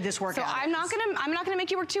amazing how good this workout is. I'm not gonna make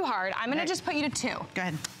you work too hard. I'm gonna just put you to 2. Go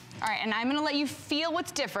ahead. All right, and I'm gonna let you feel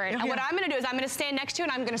what's different. And what I'm gonna do is I'm gonna stand next to you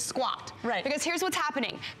and I'm gonna squat. Right. Because here's what's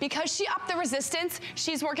happening. Because she upped the resistance,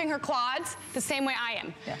 she's working her quads the same way I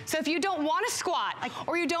am. Yeah. So if you don't wanna squat,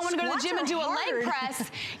 or you don't wanna go to the gym and do a leg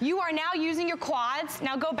press, you are now using your quads.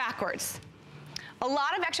 Now go backwards. A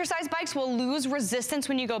lot of exercise bikes will lose resistance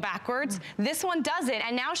when you go backwards. This one doesn't,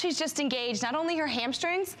 and now she's just engaged not only her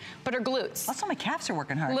hamstrings, but her glutes. Also, my calves are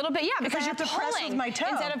working hard. A little bit, yeah, because you're pulling with my toe.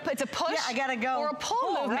 Instead of, it's a push I gotta go. or a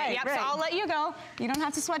pull movement. So I'll let you go. You don't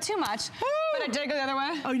have to sweat too much. But did I go the other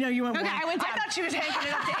way? Oh, no, you went okay, I went down. I thought she was hanging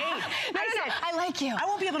it up to 8. No, I like you. I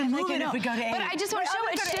won't be able to move it if we go to 8. But I just want to show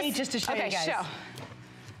it. Go to 8 just to show you guys. Show.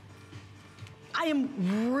 I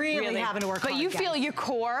am really having to work hard, But you feel your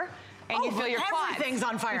core, and you feel your quads. Everything's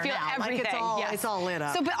on fire you feel now. Everything. Like it's all lit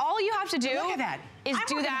up. So, but all you have to do is I'm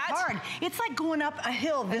do that. Hard. It's like going up a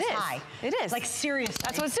hill this high. It is. Like seriously.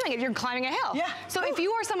 That's what it's doing. If you're climbing a hill. Yeah. So if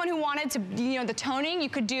you are someone who wanted to, you know, the toning, you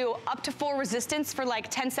could do up to 4 resistance for like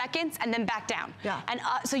 10 seconds and then back down. Yeah. And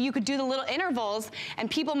so you could do the little intervals,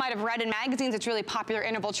 and people might have read in magazines it's really popular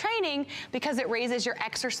interval training because it raises your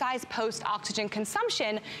exercise post-oxygen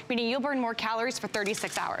consumption, meaning you'll burn more calories for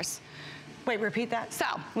 36 hours. Wait, repeat that. So,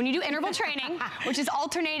 when you do interval training, which is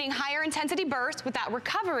alternating higher intensity bursts with that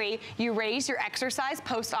recovery, you raise your exercise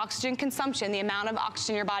post-oxygen consumption, the amount of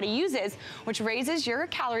oxygen your body uses, which raises your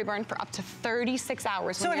calorie burn for up to 36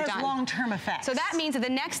 hours when you're done. So it has long-term effects. So that means that the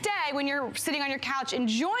next day, when you're sitting on your couch,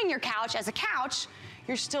 enjoying your couch as a couch,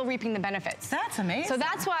 you're still reaping the benefits. That's amazing. So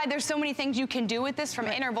that's why there's so many things you can do with this, from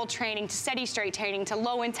interval training to steady straight training to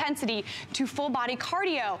low intensity to full body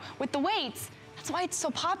cardio with the weights. That's why it's so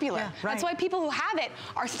popular. Yeah, right. That's why people who have it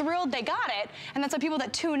are thrilled they got it. And that's why people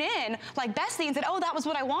that tune in, like Bessie, and said, oh, that was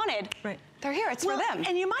what I wanted. Right. They're here, it's for them.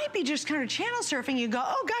 And you might be just kind of channel surfing. You go,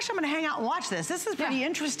 oh gosh, I'm gonna hang out and watch this. This is pretty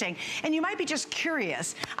interesting. And you might be just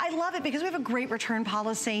curious. I love it because we have a great return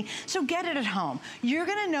policy. So get it at home. You're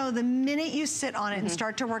gonna know the minute you sit on it and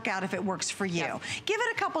start to work out if it works for you. Give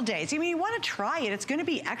it a couple days. I mean, you wanna try it. It's gonna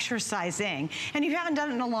be exercising. And you haven't done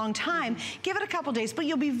it in a long time. Give it a couple days, but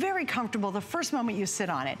you'll be very comfortable the first moment you sit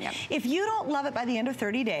on it. If you don't love it by the end of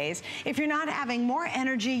 30 days, if you're not having more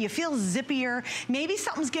energy, you feel zippier, maybe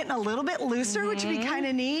something's getting a little bit looser, which would be kind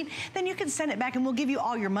of neat, then you can send it back and we'll give you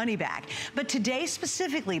all your money back. But today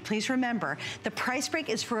specifically, please remember, the price break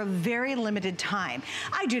is for a very limited time.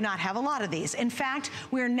 I do not have a lot of these. In fact,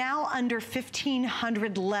 we're now under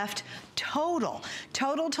 1,500 left total.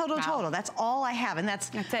 Total. That's all I have, and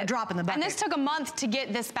that's a drop in the bucket. And this took a month to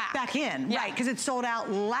get this back in, right, because it sold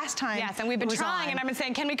out last time. Yes, and we've been trying, and I've been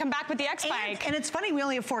saying, can we come back with the X-Bike? And it's funny, we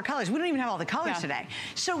only have 4 colors. We don't even have all the colors today.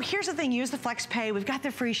 So here's the thing, use the Flex Pay. We've got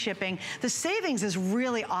the free shipping. The savings is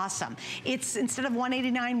really awesome. It's, instead of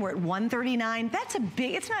 $189, we're at $139. That's a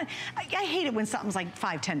big, it's not, I hate it when something's like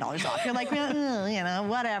 $5, $10 off. You're like, well, you know,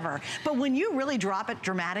 whatever. But when you really drop it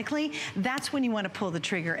dramatically, that's when you want to pull the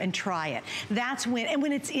trigger and try it. That's when, and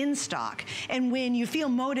when it's in stock, and when you feel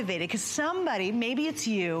motivated, because somebody, maybe it's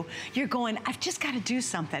you, you're going, I've just got to do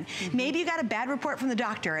something. Maybe you got a bad report from the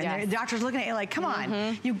doctor, and the doctor's looking at you like, come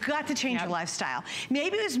on, you got to change your lifestyle.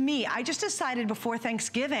 Maybe it was me. I just decided before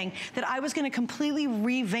Thanksgiving that I was going to completely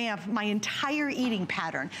revamp my entire eating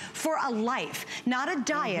pattern for a life, not a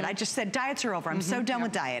diet. I just said, diets are over. I'm so done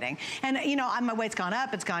with dieting. And you know, my weight's gone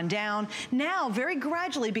up, it's gone down. Now, very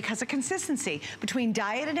gradually, because of consistency between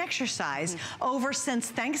diet and exercise, over since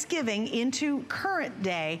Thanksgiving into current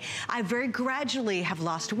day, I very gradually have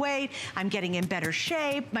lost weight. I'm getting in better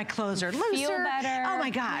shape. My clothes are looser. Feel better. Oh my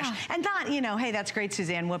gosh. And not, you know, hey, that's great,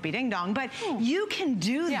 Suzanne, whoopee ding dong, but you can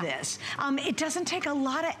do this. It doesn't take a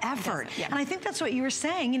lot of effort. And I think that's what you were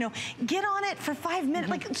saying, you know, get on it for 5 minutes.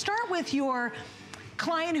 Like, start with your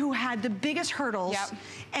client who had the biggest hurdles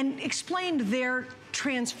and explained their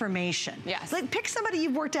transformation. Like, pick somebody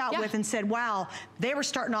you've worked out with and said, wow, they were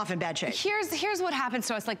starting off in bad shape. Here's what happens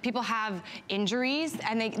to us. Like, people have injuries,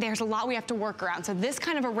 and there's a lot we have to work around. So this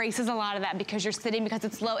kind of erases a lot of that because you're sitting, because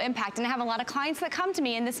it's low impact. And I have a lot of clients that come to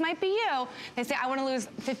me, and this might be you. They say, I want to lose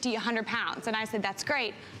 50, 100 pounds. And I said, that's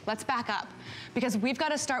great. Let's back up. Because we've got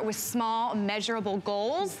to start with small, measurable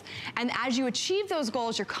goals. And as you achieve those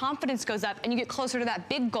goals, your confidence goes up and you get closer to that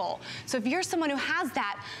big goal. So if you're someone who has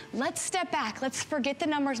that, let's step back. Let's forget the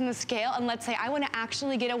numbers on the scale, and let's say, I want to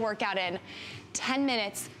actually get a workout in 10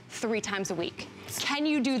 minutes, 3 times a week. Can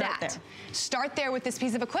you do that? Start there with this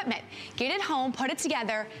piece of equipment. Get it home, put it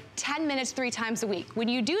together, 10 minutes, 3 times a week. When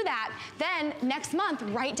you do that, then next month,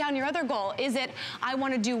 write down your other goal. Is it, I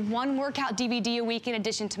want to do 1 workout DVD a week in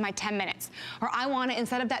addition to my 10 minutes? Or I want to,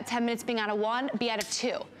 instead of that 10 minutes being out of 1, be out of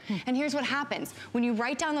 2. And here's what happens. When you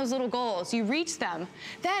write down those little goals, you reach them,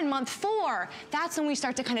 then month 4, that's when we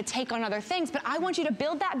start to kind of take on other things. But I want you to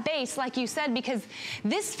build that base, like you said, because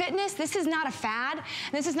this fitness, this is not a fad.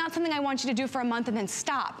 This is not something I want you to do for a month and then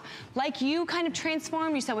stop. Like you kind of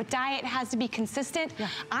transform, you said with diet, it has to be consistent.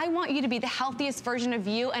 I want you to be the healthiest version of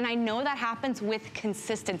you, and I know that happens with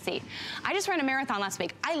consistency. I just ran a marathon last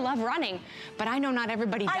week. I love running, but I know not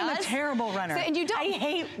everybody does. I'm a terrible runner. So, and you don't. I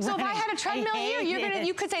hate running. So if I had a treadmill here,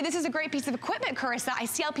 you could say, this is a great piece of equipment, Carissa. I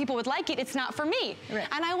see how people would like it. It's not for me.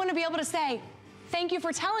 And I want to be able to say, thank you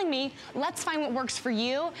for telling me. Let's find what works for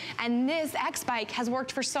you. And this X-Bike has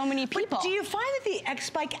worked for so many people. But do you find that the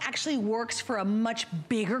X-Bike actually works for a much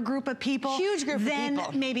bigger group of people? Huge group of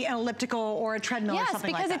people. Than maybe an elliptical or a treadmill or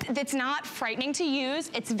something like that? Yes, because it's not frightening to use.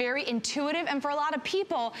 It's very intuitive. And for a lot of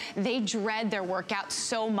people, they dread their workout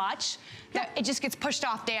so much. that it just gets pushed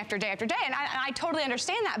off day after day after day. And I totally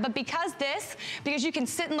understand that. But because you can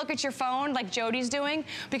sit and look at your phone like Jody's doing,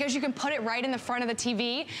 because you can put it right in the front of the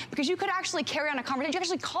TV, because you could actually carry on a conversation. You can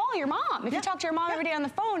actually call your mom. If you talk to your mom every day on the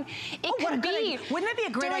phone, it could be. Wouldn't that be a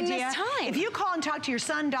great idea? This time. If you call and talk to your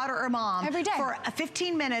son, daughter, or mom every day for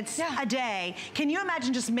 15 minutes a day, can you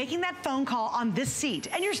imagine just making that phone call on this seat?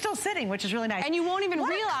 And you're still sitting, which is really nice. And you won't even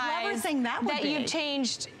realize that you've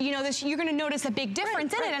changed, you know, this, you're gonna notice a big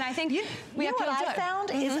difference in it. And I think we have what I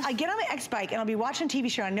found is I get on the X bike and I'll be watching a TV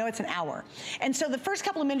show. I know it's an hour. And so the first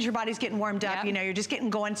couple of minutes your body's getting warmed up, you know, you're just getting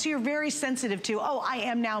going. So you're very sensitive to, oh, I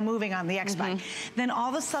am now moving on the X bike. Then all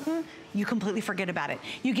of a sudden, you completely forget about it.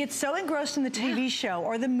 You get so engrossed in the TV show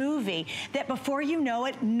or the movie that before you know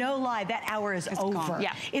it, no lie, that hour is over. Gone.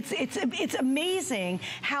 Yeah. It's amazing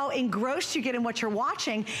how engrossed you get in what you're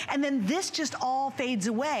watching, and then this just all fades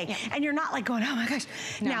away. And you're not like going, oh my gosh.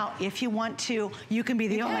 Now, if you want to, you can be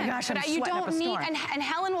the, oh my gosh, I'm sweating up a storm. And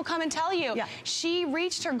Helen will come and tell you, she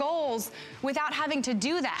reached her goals without having to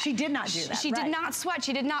do that. She did not do that. She did not sweat,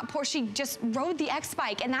 she did not pour, she just rode the X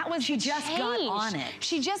bike, and that was She just got on it.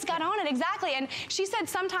 She just got on it, exactly. And she said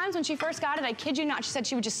sometimes when she first got it, I kid you not, she said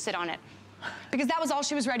she would just sit on it. Because that was all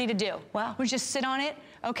she was ready to do. Wow. Was just sit on it,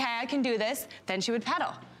 okay, I can do this, then she would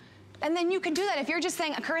pedal. And then you can do that. If you're just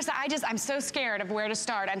saying, Carissa, I'm so scared of where to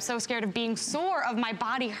start. I'm so scared of being sore, of my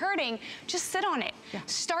body hurting. Just sit on it.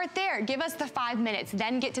 Start there. Give us the 5 minutes,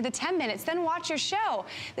 then get to the 10 minutes, then watch your show.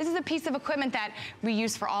 This is a piece of equipment that we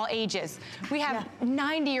use for all ages. We have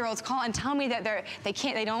 90-year-olds call and tell me that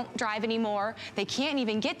they don't drive anymore. They can't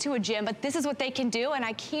even get to a gym, but this is what they can do. And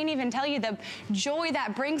I can't even tell you the joy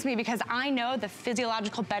that brings me, because I know the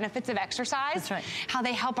physiological benefits of exercise. That's right. How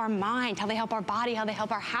they help our mind, how they help our body, how they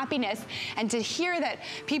help our happiness. And to hear that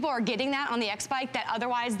people are getting that on the X bike, that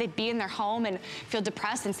otherwise they'd be in their home and feel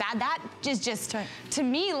depressed and sad, that is just, to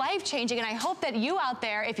me, life-changing. And I hope that you out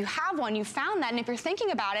there, if you have one, you found that, and if you're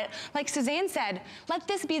thinking about it, like Suzanne said, let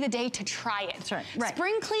this be the day to try it. That's right.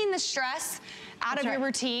 Spring clean the stress out of your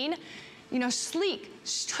routine. You know, sleek,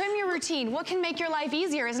 trim your routine. What can make your life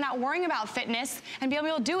easier is not worrying about fitness and be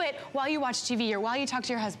able to do it while you watch TV or while you talk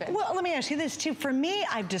to your husband. Well, let me ask you this too. For me,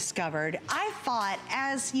 I've discovered, I thought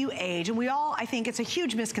as you age, and we all, I think it's a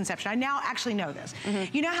huge misconception. I now actually know this.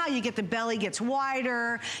 You know how you get the belly gets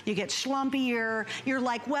wider, you get schlumpier. You're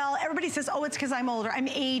like, well, everybody says, oh, it's because I'm older, I'm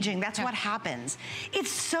aging. That's what happens.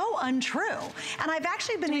 It's so untrue. And I've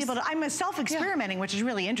actually been able to, I'm self-experimenting, which is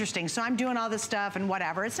really interesting. So I'm doing all this stuff and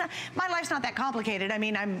whatever. It's not, my life's not that complicated. I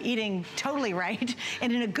mean, I'm eating totally right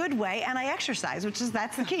and in a good way, and I exercise,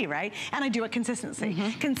 that's the key, right? And I do it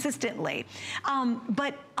consistently.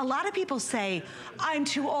 But a lot of people say, I'm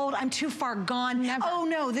too old, I'm too far gone. Never. Oh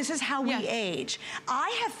no, this is how we age.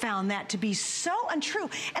 I have found that to be so untrue.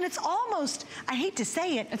 And it's almost, I hate to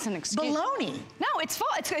say it, it's an excuse. Baloney. No, it's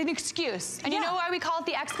an excuse. And you know why we call it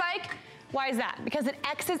the X bike? Why is that? Because it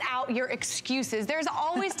X's out your excuses. There's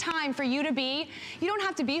always time for you to be, you don't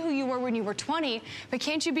have to be who you were when you were 20, but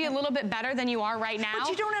can't you be a little bit better than you are right now? But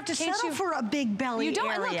you don't have to settle for a big belly You don't.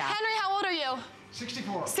 area. Look, Henry, how old are you?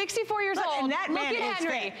 64. 64 years old. And that man Look at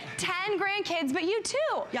Henry. 10 grandkids, but you too.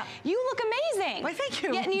 Yeah. You look amazing. Why, thank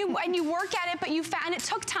you. Yeah, and you work at it, but and it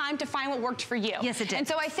took time to find what worked for you. Yes, it did. And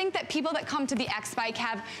so I think that people that come to the X Bike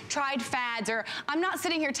have tried fads, or I'm not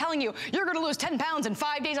sitting here telling you, you're gonna lose 10 pounds in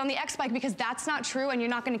 5 days on the X Bike, because that's not true, and you're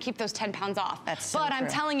not gonna keep those 10 pounds off. That's so But true. I'm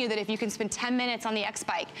telling you that if you can spend 10 minutes on the X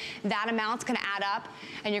Bike, that amount's gonna add up,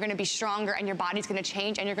 and you're gonna be stronger, and your body's gonna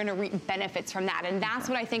change, and you're gonna reap benefits from that. And that's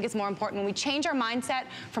what I think is more important. When we change our mindset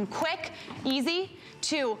from quick, easy,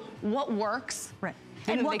 to what works. Right.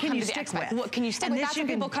 And what can you stick with? What can you stick with? That's when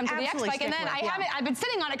people come to the X Bike. And then I've been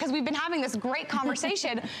sitting on it because we've been having this great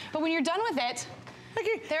conversation. But when you're done with it,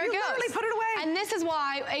 there it goes. You literally put it away. And this is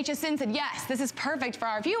why HSN said, yes, this is perfect for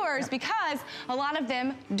our viewers, because a lot of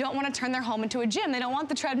them don't want to turn their home into a gym. They don't want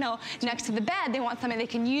the treadmill next to the bed. They want something they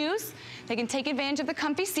can use. They can take advantage of the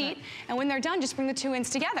comfy seat. And when they're done, just bring the two ends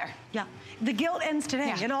together. Yeah. The guilt ends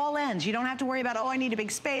today. It all ends. You don't have to worry about, oh, I need a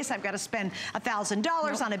big space. I've got to spend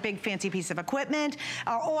 $1,000 on a big fancy piece of equipment.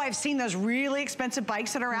 Or, oh, I've seen those really expensive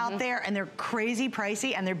bikes that are out there and they're crazy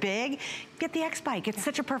pricey and they're big. Get the X Bike. It's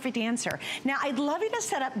such a perfect answer. Now, I'd love you to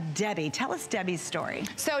set up Debbie. Tell us Debbie's story.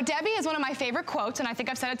 So Debbie is one of my favorite quotes, and I think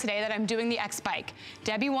I've said it today, that I'm doing the X Bike.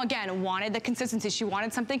 Debbie, again, wanted the consistency. She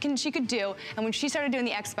wanted something she could do. And when she started doing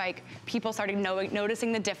the X Bike, people started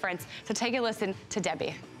noticing the difference. So take a listen to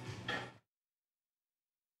Debbie.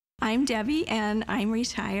 I'm Debbie, and I'm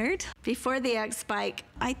retired. Before the X Bike,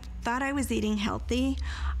 I thought I was eating healthy.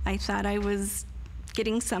 I thought I was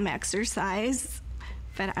getting some exercise,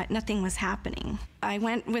 but nothing was happening. I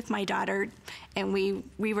went with my daughter, and we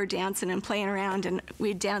were dancing and playing around, and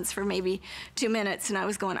we'd dance for maybe 2 minutes, and I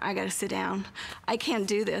was going, I gotta sit down. I can't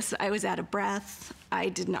do this. I was out of breath. I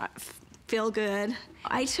did not feel good.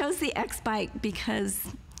 I chose the X-Bike because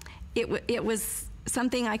it was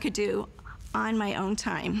something I could do on my own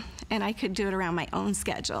time, and I could do it around my own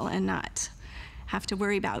schedule and not have to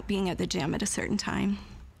worry about being at the gym at a certain time.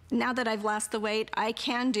 Now that I've lost the weight, I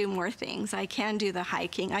can do more things. I can do the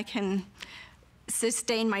hiking. I can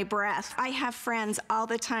sustain my breath. I have friends all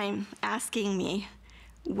the time asking me,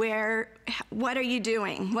 what are you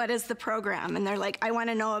doing? What is the program? And they're like, I want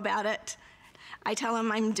to know about it. I tell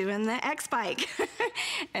them I'm doing the X-Bike,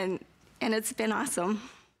 and it's been awesome.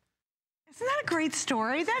 Isn't that a great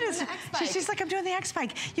story? That is, she's like, I'm doing the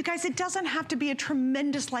X-Bike. You guys, it doesn't have to be a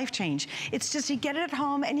tremendous life change. It's just you get it at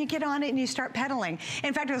home and you get on it and you start pedaling.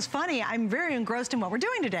 In fact, it was funny, I'm very engrossed in what we're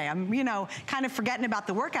doing today. I'm, you know, kind of forgetting about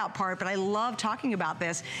the workout part, but I love talking about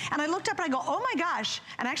this. And I looked up and I go, oh my gosh.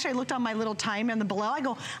 And actually I looked on my little time in the below. I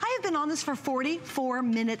go, I have been on this for 44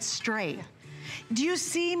 minutes straight. Do you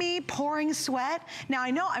see me pouring sweat? Now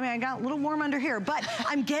I know, I mean, I got a little warm under here, but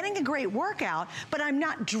I'm getting a great workout, but I'm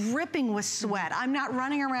not dripping with sweat. I'm not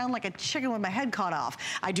running around like a chicken with my head cut off.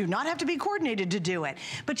 I do not have to be coordinated to do it.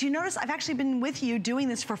 But you notice I've actually been with you doing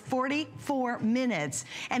this for 44 minutes,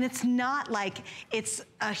 and it's not like it's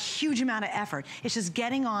a huge amount of effort. It's just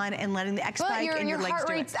getting on and letting the X-Bike and your legs do it. Your heart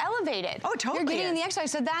rate's elevated. Oh, totally. You're getting the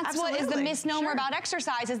exercise. So that's what is the misnomer about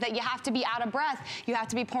exercise, is that you have to be out of breath. You have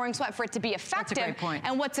to be pouring sweat for it to be effective. That's a great point.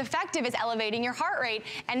 And what's effective is elevating your heart rate.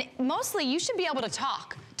 And mostly you should be able to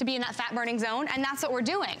talk to be in that fat burning zone, and that's what we're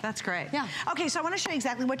doing. That's great. Yeah. Okay, so I want to show you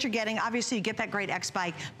exactly what you're getting. Obviously, you get that great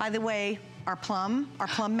X-Bike. By the way, our plum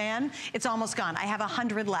man, it's almost gone. I have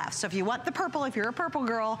 100 left. So if you want the purple, if you're a purple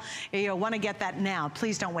girl, you want to get that now.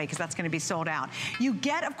 Please don't wait, because that's going to be sold out. You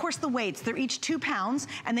get, of course, the weights. They're each 2 pounds,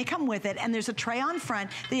 and they come with it. And there's a tray on front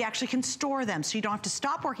that you actually can store them, so you don't have to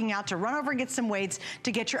stop working out to run over and get some weights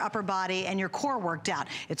to get your upper body and your core worked out.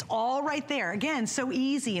 It's all right there. Again, so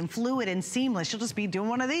easy and fluid and seamless. You'll just be doing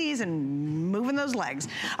one of these and moving those legs.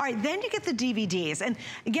 All right, then you get the DVDs. And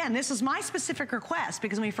again, this is my specific request,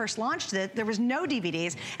 because when we first launched it, there was no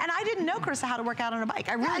DVDs, and I didn't know, Carissa, how to work out on a bike.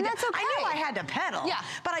 I really that's okay. I knew I had to pedal,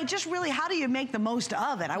 but I just really, how do you make the most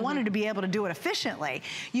of it? I wanted to be able to do it efficiently.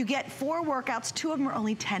 You get 4 workouts, 2 of them are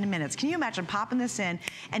only 10 minutes. Can you imagine popping this in,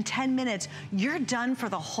 and 10 minutes, you're done for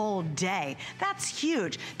the whole day. That's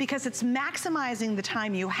huge, because it's maximizing the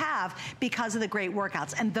time you have because of the great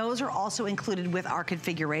workouts, and those are also included with our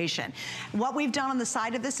configuration. What we've done on the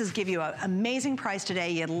side of this is give you an amazing price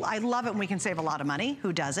today. I love it when we can save a lot of money.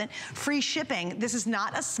 Who doesn't? Free shipping. This is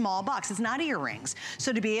not a small box. It's not earrings.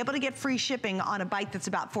 So to be able to get free shipping on a bike that's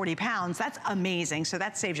about 40 pounds, that's amazing. So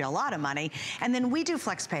that saves you a lot of money. And then we do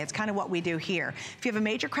FlexPay. It's kind of what we do here. If you have a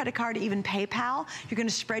major credit card, even PayPal, you're going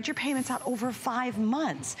to spread your payments out over 5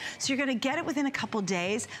 months. So you're going to get it within a couple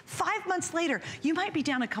days. 5 months later, you might be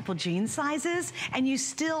down a couple jean sizes and you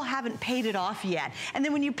still haven't paid it off yet. And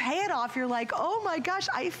then when you pay it off, you're like, oh my gosh,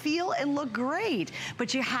 I feel and look great.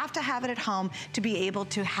 But you have to have it at home to be able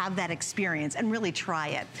to have that experience and really try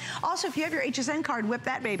it. Also, if you have your HSN card, whip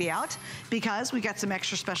that baby out, because we got some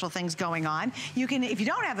extra special things going on. You can, if you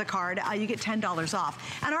don't have the card, you get $10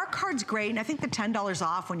 off. And our card's great, and I think the $10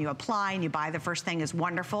 off when you apply and you buy the first thing is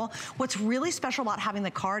wonderful. What's really special about having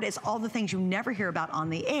the card is all the things you never hear about on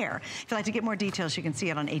the air. If you'd like to get more details, you can see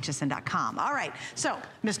it on hsn.com. All right, so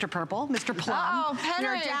Mr. Purple, Mr. Plum,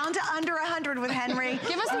 you're down to under 100 with Henry.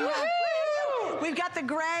 Give us a We've got the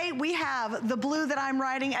gray, we have the blue that I'm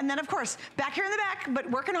riding, and then of course, back here in the back, but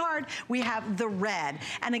working hard, we have the red.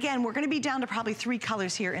 And again, we're gonna be down to probably 3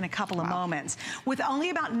 colors here in a couple of moments. With only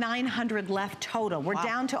about 900 left total. We're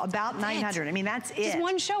down to about 900. I mean, that's it. Just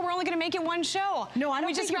one show, we're only gonna make it one show. No, I don't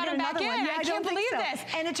we think just brought them back in. Yeah, I can't believe this.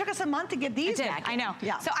 And it took us a month to get these back in. I know.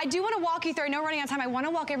 Yeah. So I do wanna walk you through, I know we're running out of time, I wanna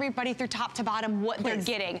walk everybody through top to bottom what they're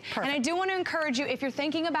getting. Perfect. And I do wanna encourage you, if you're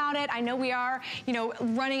thinking about it, I know we are, you know,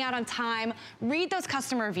 running out on time, read those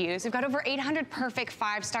customer reviews. We've got over 800 perfect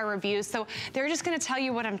 5-star reviews, so they're just gonna tell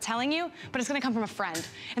you what I'm telling you, but it's gonna come from a friend.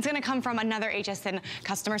 It's gonna come from another HSN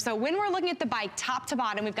customer. So when we're looking at the bike top to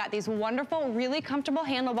bottom, we've got these wonderful, really comfortable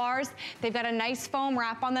handlebars. They've got a nice foam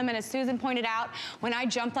wrap on them, and as Susan pointed out, when I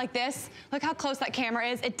jump like this, look how close that camera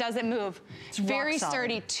is, it doesn't move. It's very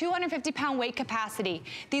sturdy, 250-pound weight capacity.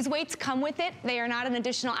 These weights come with it. They are not an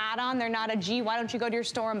additional add-on. They're not a, gee, why don't you go to your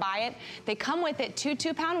store and buy it? They come with it, 2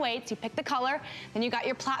 2-pound weights. You pick the color, then you got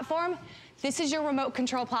your platform. This is your remote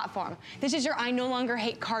control platform. This is your I no longer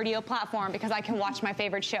hate cardio platform because I can watch my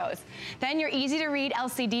favorite shows. Then your easy to read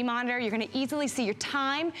LCD monitor. You're gonna easily see your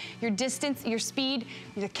time, your distance, your speed,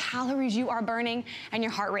 the calories you are burning, and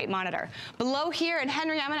your heart rate monitor. Below here, and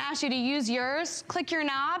Henry, I'm gonna ask you to use yours. Click your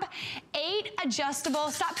knob. 8 adjustable,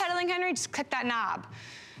 stop pedaling, Henry, just click that knob.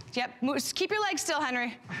 Yep, keep your legs still,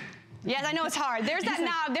 Henry. Yes, I know it's hard. There's that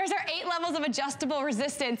knob. There's our 8 levels of adjustable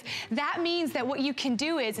resistance. That means that what you can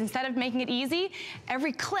do is, instead of making it easy,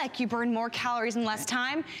 every click you burn more calories in less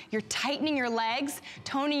time. You're tightening your legs,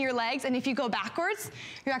 toning your legs, and if you go backwards,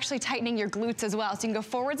 you're actually tightening your glutes as well. So you can go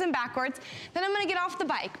forwards and backwards. Then I'm gonna get off the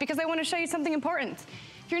bike because I wanna show you something important.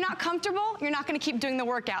 If you're not comfortable, you're not gonna keep doing the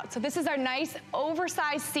workout. So this is our nice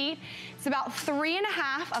oversized seat. It's about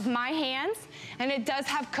 3.5 of my hands, and it does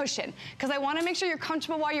have cushion, because I wanna make sure you're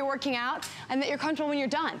comfortable while you're working out and that you're comfortable when you're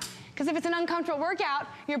done. Because if it's an uncomfortable workout,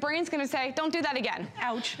 your brain's gonna say, don't do that again.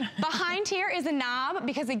 Ouch. Behind here is a knob,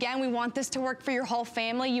 because again, we want this to work for your whole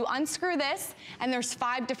family. You unscrew this, and there's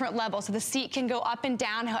 5 different levels. So the seat can go up and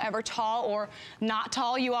down however tall or not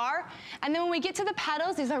tall you are. And then when we get to the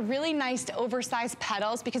pedals, these are really nice oversized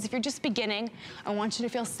pedals, because if you're just beginning, I want you to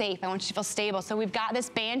feel safe. I want you to feel stable. So we've got this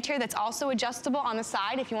band here that's also adjustable on the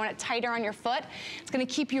side if you want it tighter on your foot. It's gonna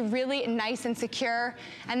keep you really nice and secure.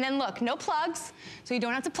 And then look, no plugs, so you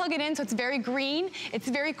don't have to plug it in, so it's very green, it's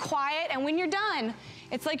very quiet, and when you're done,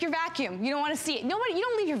 it's like your vacuum. You don't want to see it. Nobody, you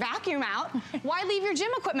don't leave your vacuum out. Why leave your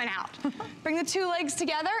gym equipment out? Bring the 2 legs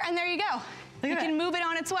together, and there you go. You can move it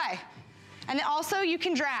on its way. And then also you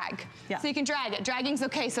can drag. Yeah. So you can drag it. Dragging's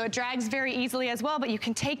okay, so it drags very easily as well, but you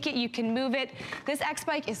can take it, you can move it. This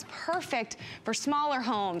X-Bike is perfect for smaller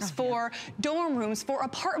homes, for dorm rooms, for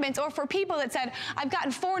apartments, or for people that said, I've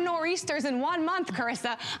gotten 4 nor'easters in 1 month,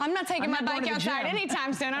 Carissa. I'm not taking my bike outside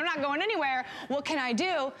anytime soon. I'm not going anywhere. What can I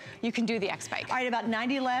do? You can do the X-Bike. All right, about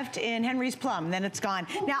 90 left in Henry's Plum, then it's gone.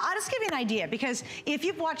 Now, I'll just give you an idea, because if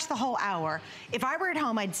you've watched the whole hour, if I were at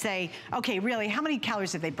home, I'd say, okay, really, how many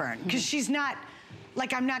calories did they burn? Because she's not,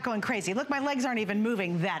 like, I'm not going crazy. Look, my legs aren't even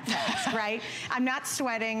moving that fast, right? I'm not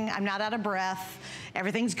sweating, I'm not out of breath,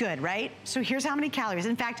 everything's good, right? So here's how many calories.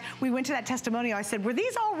 In fact, we went to that testimonial, I said, were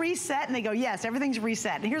these all reset? And they go, yes, everything's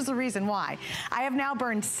reset. And here's the reason why. I have now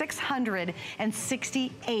burned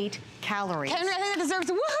 668 calories. Henry, I think that deserves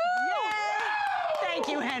a woohoo! Thank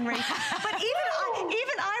you, Henry. But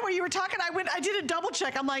even I, where you were talking, I did a double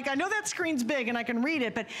check. I'm like, I know that screen's big and I can read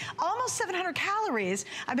it, but almost 700 calories.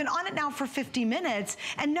 I've been on it now for 50 minutes,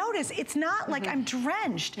 and notice it's not like I'm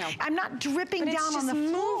drenched. No. I'm not dripping down on the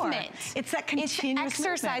floor. Movement. It's that continuous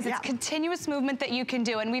exercise. It's continuous movement that you can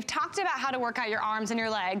do. And we've talked about how to work out your arms and your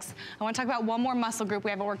legs. I want to talk about one more muscle group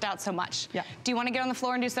we haven't worked out so much. Yeah. Do you want to get on the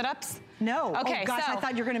floor and do sit-ups? No. Okay, oh gosh, I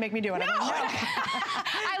thought you were going to make me do it. No.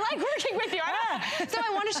 I like working with you. I know. So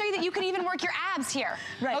I want to show you that you can even work your abs here.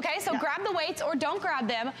 Right. Okay, so grab the weights or don't grab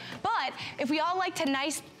them. But if we all like to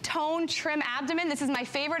nice tone, trim abdomen, this is my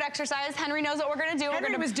favorite exercise. Henry knows what we're going to do.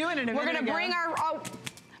 Henry was doing it a minute ago. We're going to bring our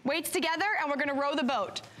weights together and we're going to row the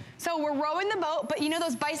boat. So we're rowing the boat, but you know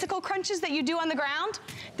those bicycle crunches that you do on the ground?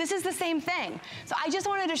 This is the same thing. So I just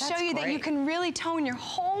wanted to show you that you can really tone your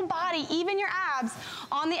whole body, even your abs,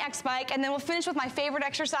 on the X-Bike. And then we'll finish with my favorite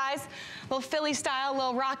exercise, little Philly style,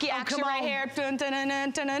 little Rocky action right here. But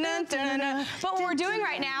what we're doing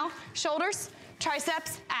right now, shoulders,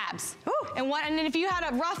 triceps, abs. And then if you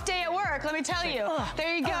had a rough day at work, let me tell you,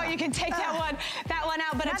 there you go. You can take that one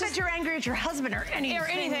out. But not that you're angry at your husband or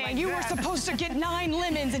anything. Like you were supposed to get 9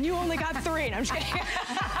 lemons and you only got 3. And I'm just kidding.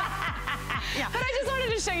 But I just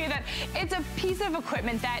wanted to show you that it's a piece of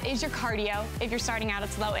equipment that is your cardio. If you're starting out,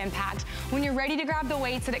 it's low impact. When you're ready to grab the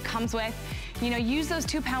weights that it comes with, you know, use those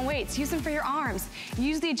 2-pound weights. Use them for your arms.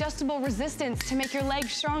 Use the adjustable resistance to make your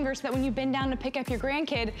legs stronger so that when you bend down to pick up your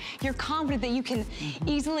grandkid, you're confident that you can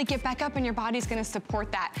easily get back up and your body's gonna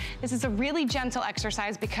support that. This is a really gentle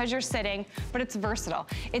exercise because you're sitting, but it's versatile.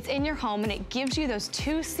 It's in your home and it gives you those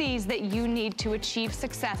 2 C's that you need to achieve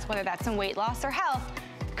success, whether that's in weight loss or health: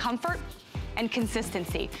 comfort and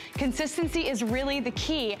consistency. Consistency is really the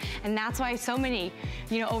key, and that's why so many,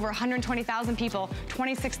 you know, over 120,000 people,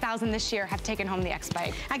 26,000 this year, have taken home the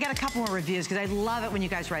X-Bike. I got a couple more reviews because I love it when you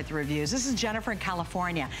guys write the reviews. This is Jennifer in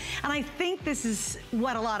California, and I think this is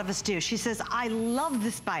what a lot of us do. She says, I love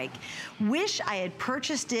this bike. Wish I had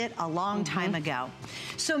purchased it a long time ago.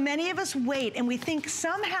 So many of us wait, and we think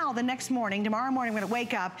somehow the next morning, tomorrow morning, we're gonna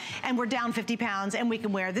wake up and we're down 50 pounds and we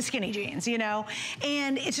can wear the skinny jeans, you know?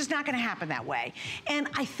 And it's just not gonna happen that way. that way. And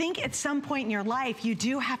I think at some point in your life, you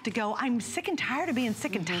do have to go, I'm sick and tired of being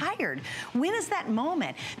sick and tired. When is that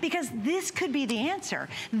moment? Because this could be the answer.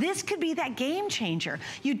 This could be that game changer.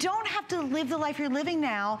 You don't have to live the life you're living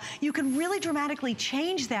now. You can really dramatically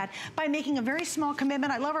change that by making a very small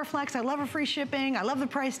commitment. I love our flex, I love our free shipping, I love the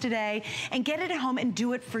price today, and get it at home and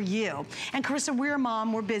do it for you. And Carissa, we're a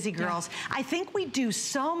mom, we're busy girls. Yeah. I think we do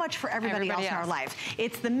so much for everybody else in our life.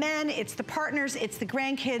 It's the men, it's the partners, it's the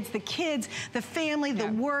grandkids, the kids, the family, the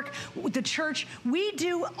work, the church. We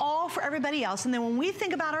do all for everybody else. And then when we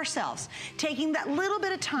think about ourselves, taking that little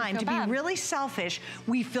bit of time to be really selfish,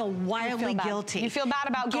 we feel wildly guilty. You feel bad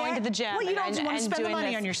about going to the gym. Well, you don't want to spend the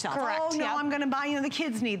money on yourself. Correct. Oh, no, I'm going to buy, you know, the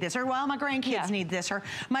kids need this, or well, my grandkids need this, or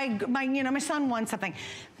my son wants something.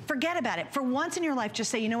 Forget about it. For once in your life, just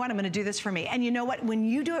say, you know what, I'm going to do this for me. And you know what, when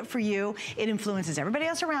you do it for you, it influences everybody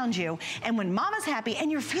else around you. And when mama's happy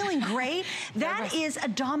and you're feeling great, that is a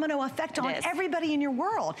domino effect on everybody in your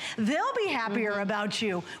world. They'll be happier about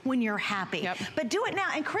you when you're happy. But do it now.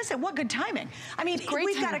 And Carissa, what good timing. I mean,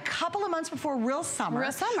 we've got a couple of months before real summer.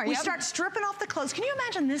 Real summer, we start stripping off the clothes. Can you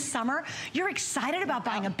imagine this summer, you're excited about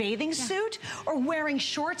buying a bathing suit or wearing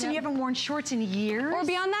shorts and you haven't worn shorts in years? Or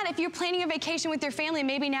beyond that, if you're planning a vacation with your family,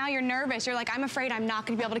 maybe now you're nervous. You're like, I'm afraid I'm not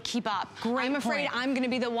going to be able to keep up. I'm afraid I'm going to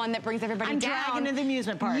be the one that brings everybody down. I'm dragging to the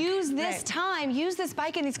amusement park. Use this time, use this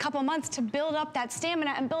bike in these couple months to build up that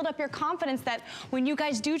stamina and build up your confidence that when you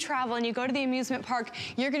guys do travel and you go to the amusement park,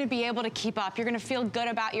 you're going to be able to keep up. You're going to feel good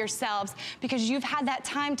about yourselves because you've had that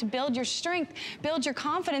time to build your strength, build your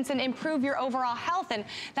confidence, and improve your overall health. And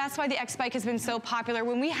that's why the X Bike has been so popular.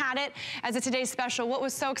 When we had it as a Today's Special, what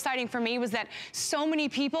was so exciting for me was that so many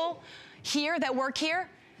people here that work here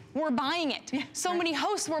were buying it. So many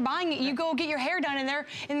hosts were buying it. You go get your hair done and they're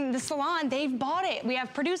in the salon, they've bought it. We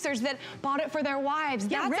have producers that bought it for their wives.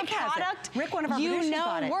 That's Rick a product Rick, one of our producers,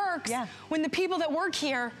 bought it. Works when the people that work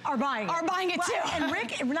here are buying it too. And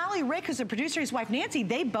Rick, not only Rick, who's a producer, his wife Nancy,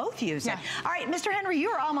 they both use it. All right, Mr. Henry, you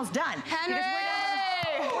are almost done. Henry!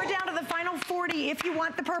 We're down to the final 40 if you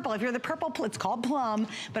want the purple. If you're the purple, it's called plum,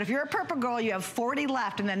 but if you're a purple girl, you have 40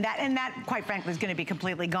 left, and then that, quite frankly, is going to be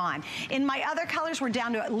completely gone. In my other colors, we're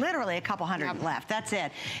down to literally a couple hundred left. That's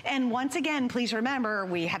it. And once again, please remember,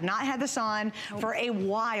 we have not had this on for a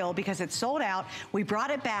while because it's sold out. We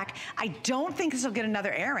brought it back. I don't think this will get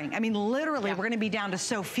another airing. I mean, literally, we're going to be down to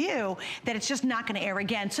so few that it's just not going to air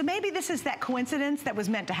again. So maybe this is that coincidence that was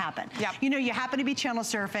meant to happen. You know, you happen to be channel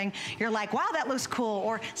surfing. You're like, wow, that looks cool.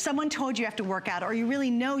 Or someone told you have to work out, or you really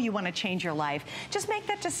know you want to change your life. Just make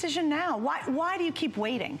that decision now. Why do you keep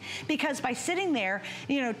waiting? Because by sitting there,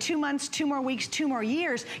 you know, 2 months, 2 more weeks, 2 more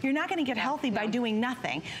years, you're not going to get healthy by doing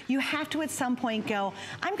nothing. You have to at some point go,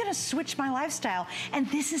 I'm going to switch my lifestyle. And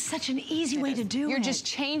this is such an easy way to do it. You're just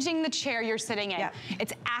changing the chair you're sitting in.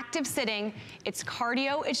 It's active sitting, it's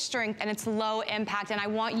cardio, it's strength, and it's low impact. And I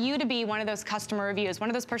want you to be one of those customer reviews, one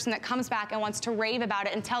of those person that comes back and wants to rave about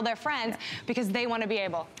it and tell their friends because they want to be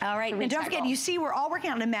able. All right, and don't forget, you see we're all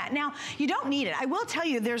working on a mat. Now, you don't need it. I will tell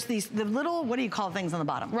you, there's the little, what do you call things on the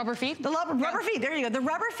bottom? Rubber feet? The rubber feet, there you go. The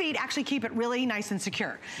rubber feet actually keep it really nice and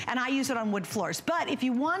secure. And I use it on wood floors. But if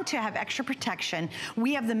you want to have extra protection,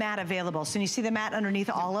 we have the mat available. So you see the mat underneath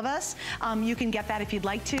all of us? You can get that if you'd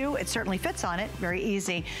like to. It certainly fits on it, very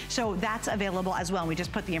easy. So that's available as well. And we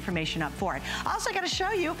just put the information up for it. Also, I got to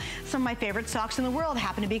show you some of my favorite socks in the world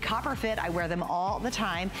happen to be Copper Fit. I wear them all the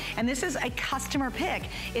time. And this is a customer pick.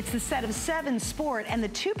 It's the set of 7 sport and the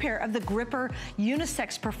 2 pair of the Gripper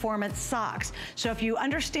unisex performance socks. So if you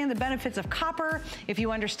understand the benefits of copper, if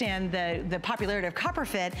you understand the popularity of Copper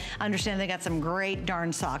Fit, understand they got some great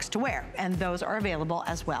darn socks to wear, and those are available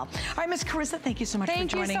as well. All right, Miss Carissa, thank you so much for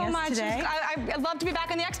joining us today. I'd love to be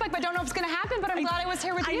back on the X Bike, but I don't know if it's going to happen, but I'm glad I was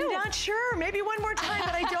here with you. I'm not sure. Maybe one more time,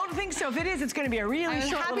 but I don't think so. If it is, it's going to be a really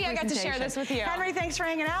short I'm happy I got to share this with you. Henry, thanks for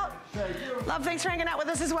hanging out. Thank you. Love, thanks for hanging out with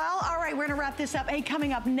us as well. All right, we're going to wrap this up. Hey,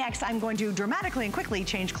 coming up next, I'm going to dramatically and quickly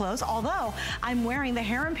change clothes, although I'm wearing the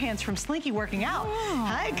harem pants from Slinky working out.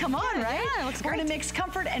 Hi, come on, right? Yeah, it looks great. We're going to mix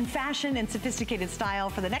comfort and fashion and sophisticated style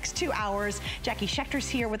for the next 2 hours. Jackie Schechter's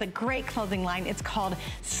here with a great clothing line. It's called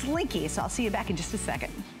Slinky, so I'll see you back in just a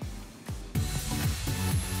second.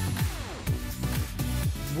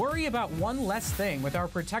 Worry about one less thing with our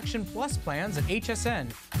Protection Plus plans at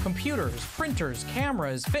HSN. Computers, printers,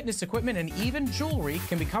 cameras, fitness equipment, and even jewelry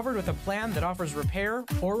can be covered with a plan that offers repair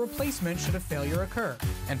or replacement should a failure occur.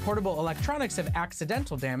 And portable electronics have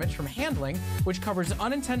accidental damage from handling, which covers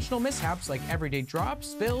unintentional mishaps like everyday drops,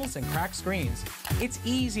 spills, and cracked screens. It's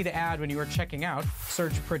easy to add when you are checking out.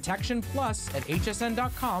 Search Protection Plus at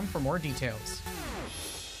hsn.com for more details.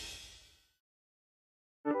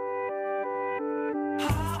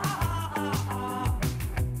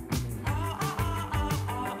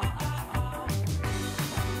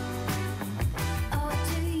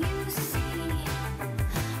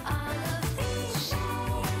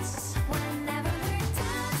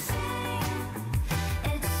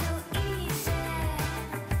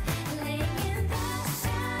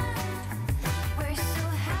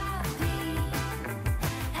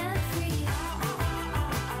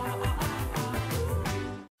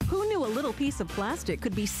 piece of plastic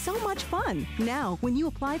could be so much fun. Now, when you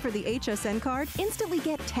apply for the HSN card, instantly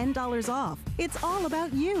get $10 off. It's all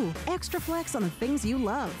about you. Extra flex on the things you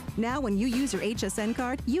love. Now, when you use your HSN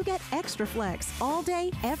card, you get extra flex all day,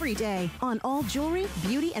 every day on all jewelry,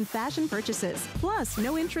 beauty, and fashion purchases. Plus,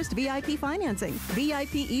 no interest VIP financing,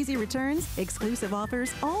 VIP easy returns, exclusive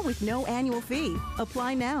offers, all with no annual fee.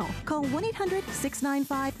 Apply now. Call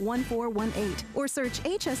 1-800-695-1418 or search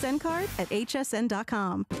HSN card at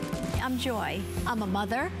hsn.com. I'm Joy. I'm a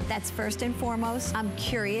mother, that's first and foremost. I'm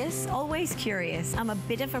curious, always curious. I'm a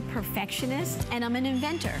bit of a perfectionist, and I'm an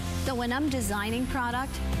inventor. So when I'm designing product,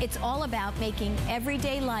 it's all about making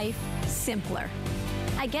everyday life simpler.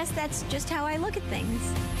 I guess that's just how I look at things.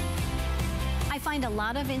 I find a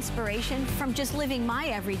lot of inspiration from just living my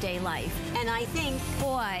everyday life. And I think,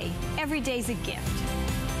 boy, every day's a gift.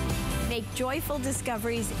 Make joyful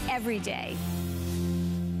discoveries every day.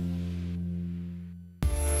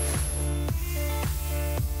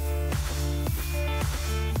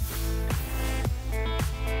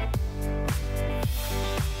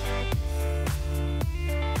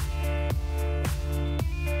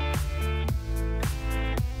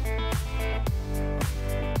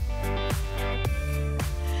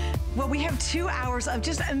 Well, we have 2 hours of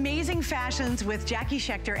just amazing fashions with Jackie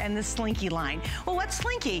Schechter and the Slinky line. Well, what's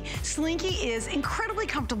Slinky? Slinky is incredibly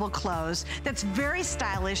comfortable clothes that's very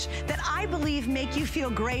stylish, that I believe make you feel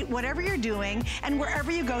great whatever you're doing and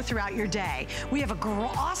wherever you go throughout your day. We have an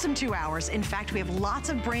awesome 2 hours. In fact, we have lots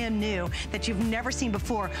of brand new that you've never seen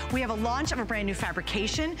before. We have a launch of a brand new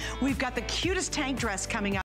fabrication. We've got the cutest tank dress coming up.